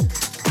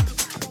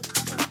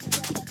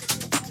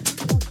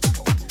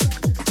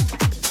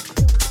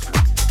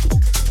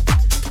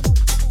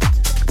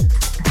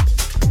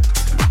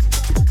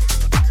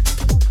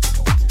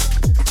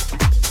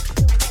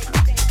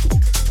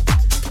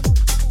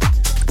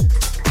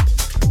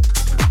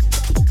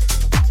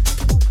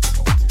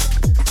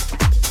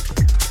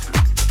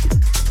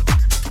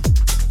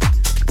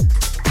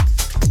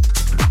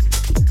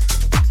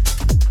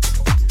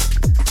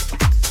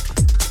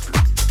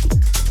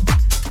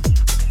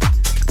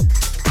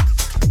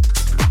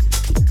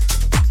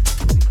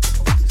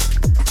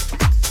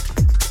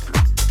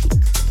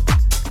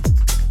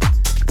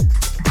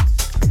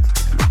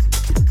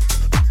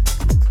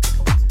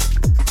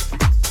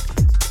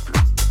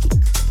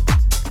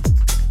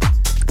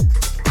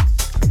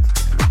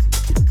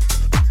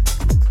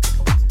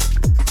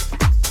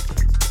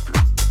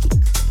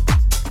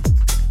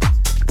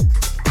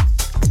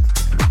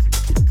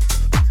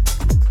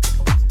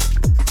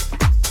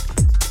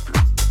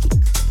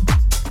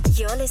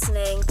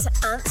 Listening to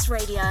ANTS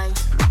Radio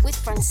with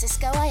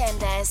Francisco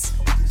Allendes.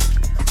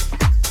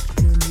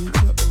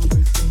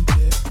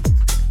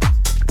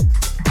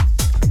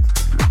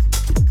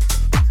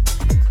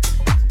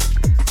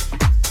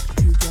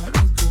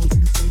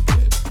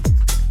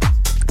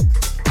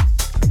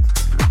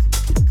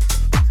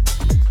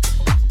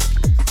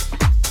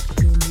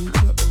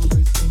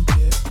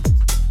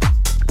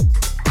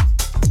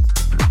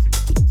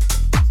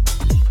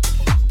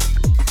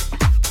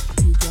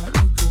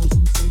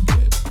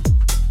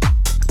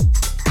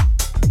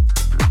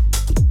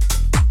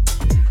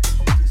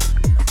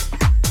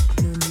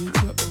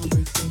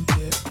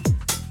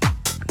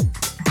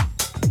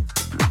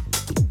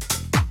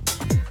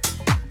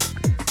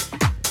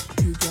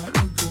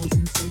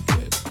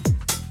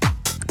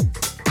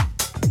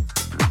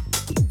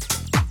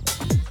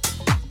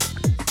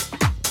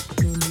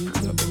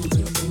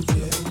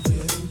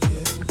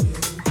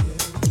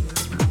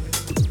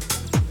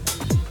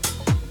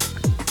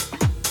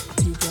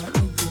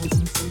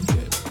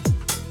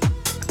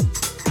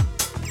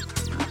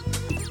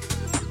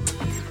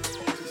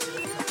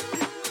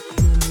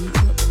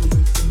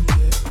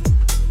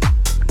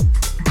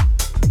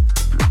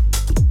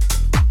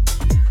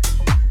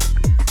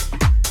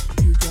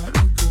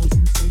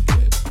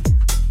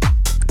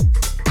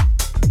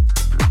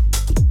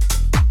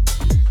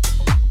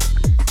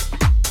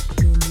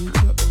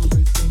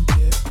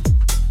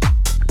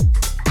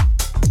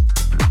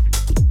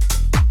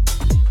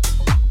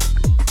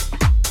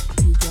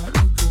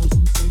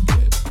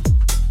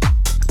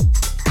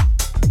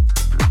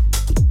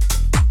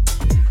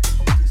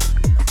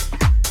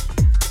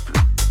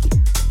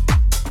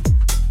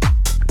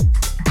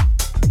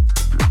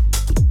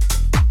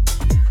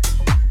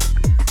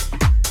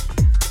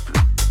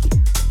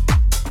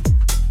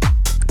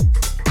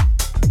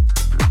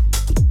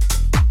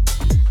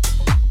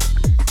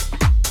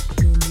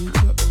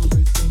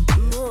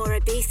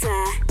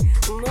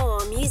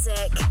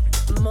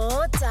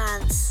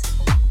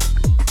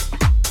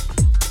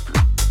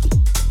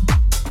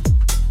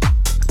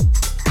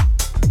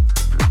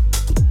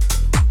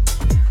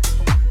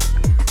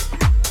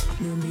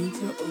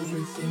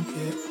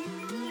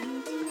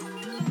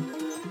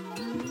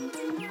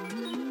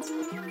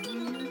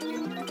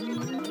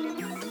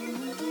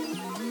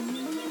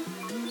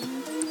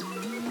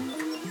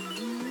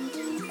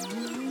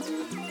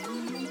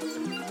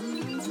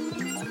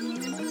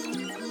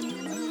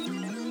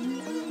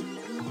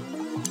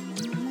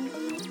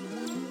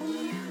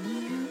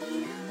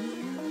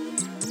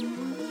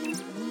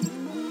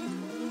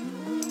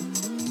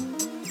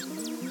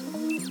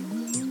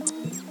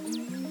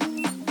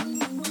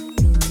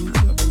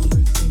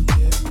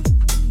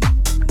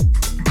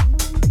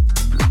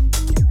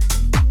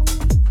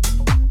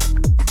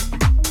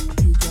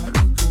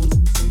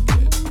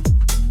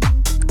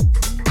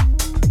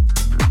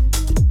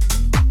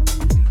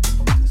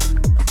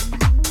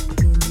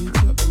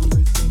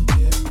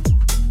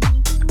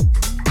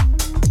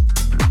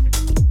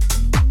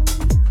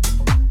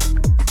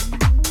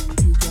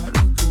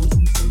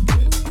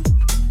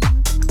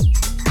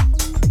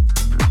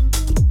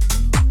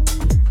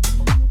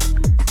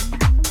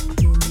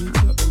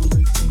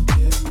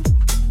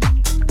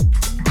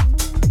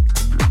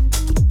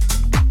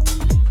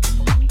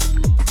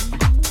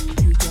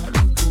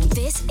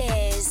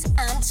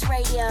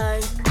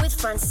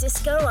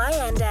 Francisco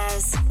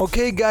Allendes.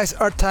 Okay guys,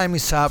 our time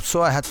is up,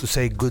 so I had to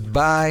say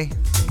goodbye.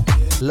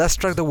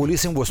 Last track that we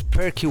listened was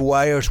Perky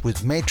Wires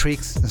with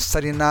Matrix, and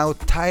starting out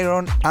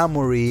Tyron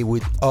Amory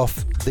with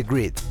Off the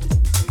Grid.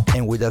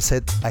 And with that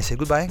said, I say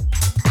goodbye,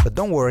 but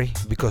don't worry,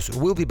 because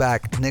we'll be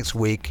back next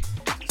week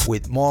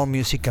with more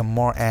music and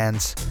more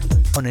ANTS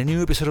on a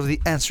new episode of the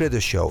ANTS Radio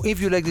Show.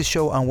 If you like this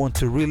show and want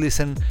to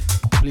re-listen,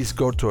 please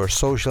go to our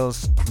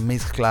socials,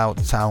 Mixcloud,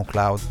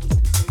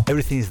 SoundCloud.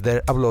 Everything is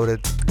there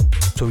uploaded,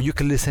 so you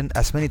can listen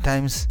as many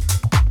times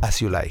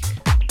as you like.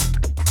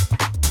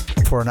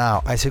 For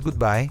now, I say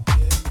goodbye,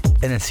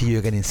 and I'll see you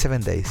again in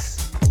 7 days.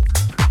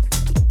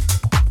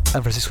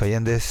 I'm Francisco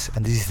Allendes,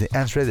 and this is the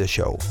ANTS Radio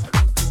Show.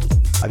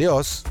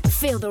 Adios.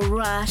 Feel the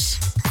rush,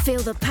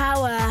 feel the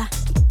power,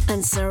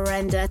 and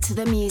surrender to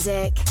the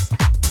music.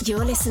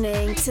 You're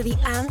listening to the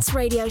ANTS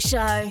Radio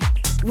Show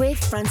with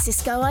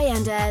Francisco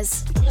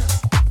Allendes.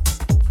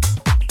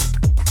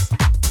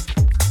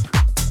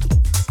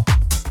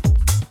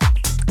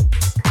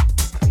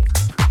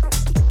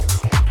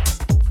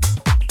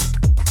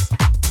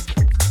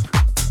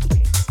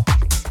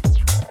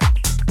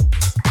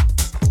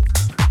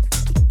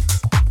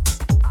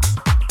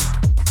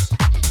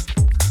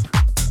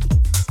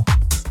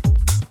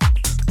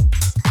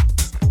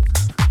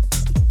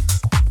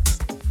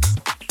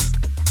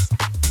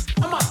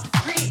 I'm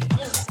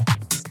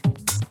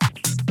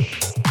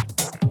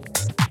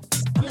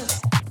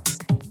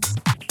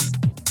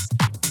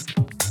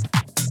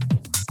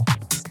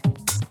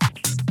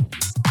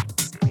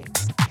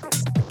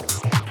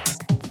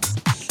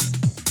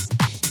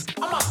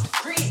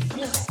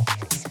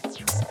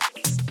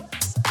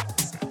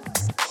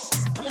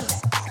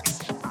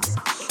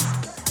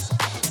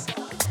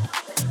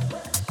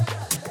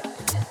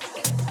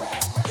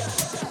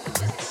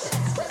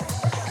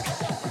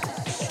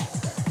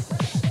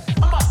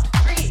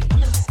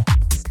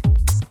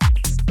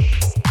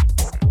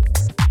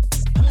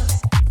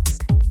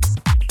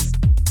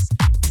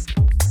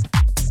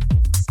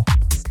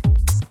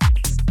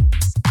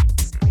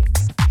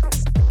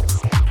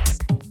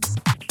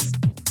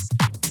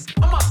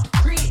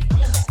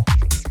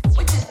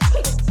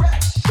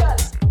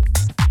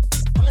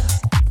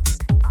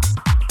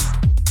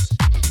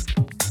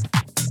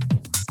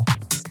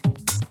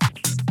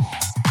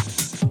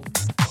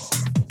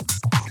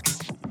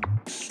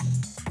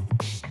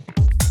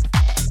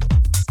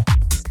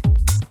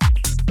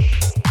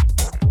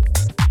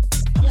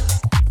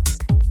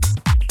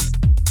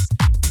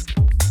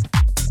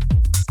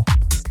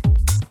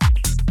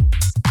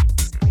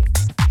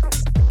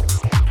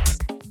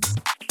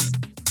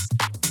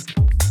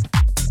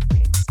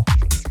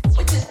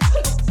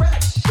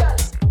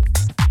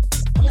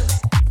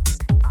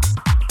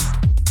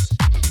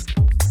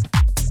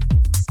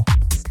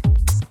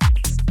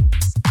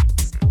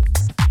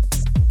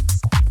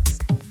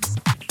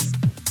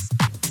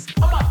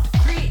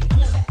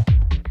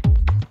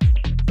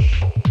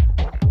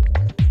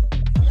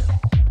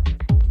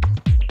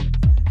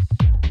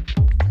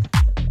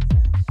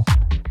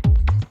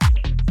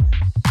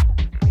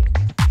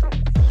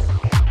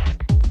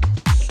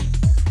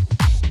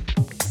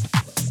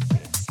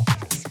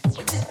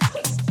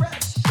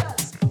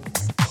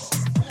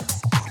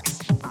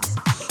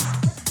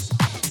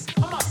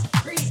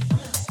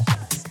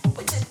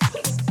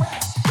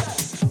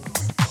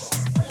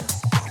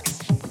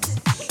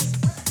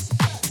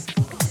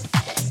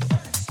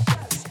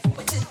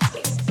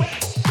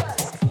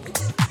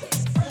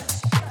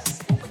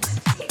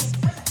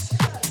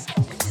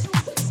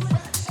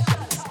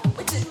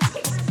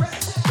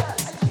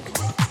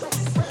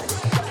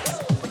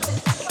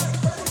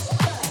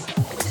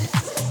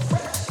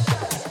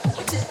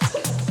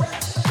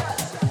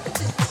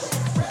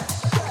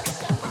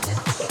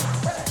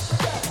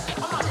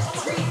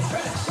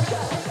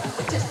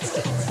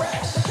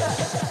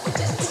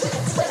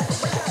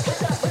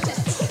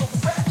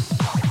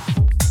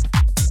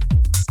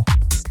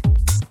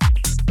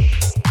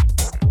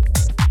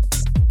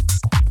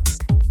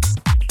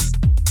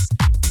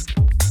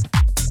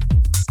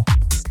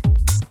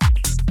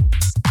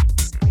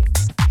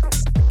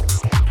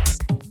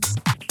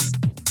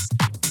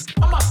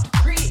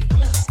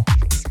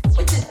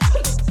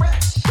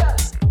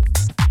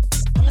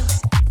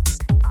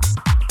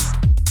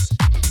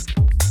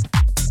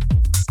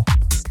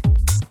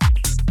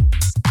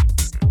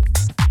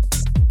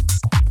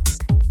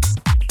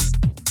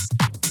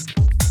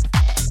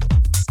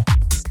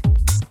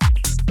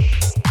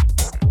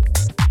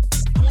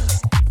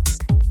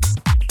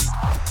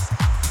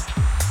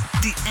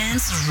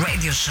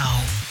Radio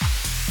Show.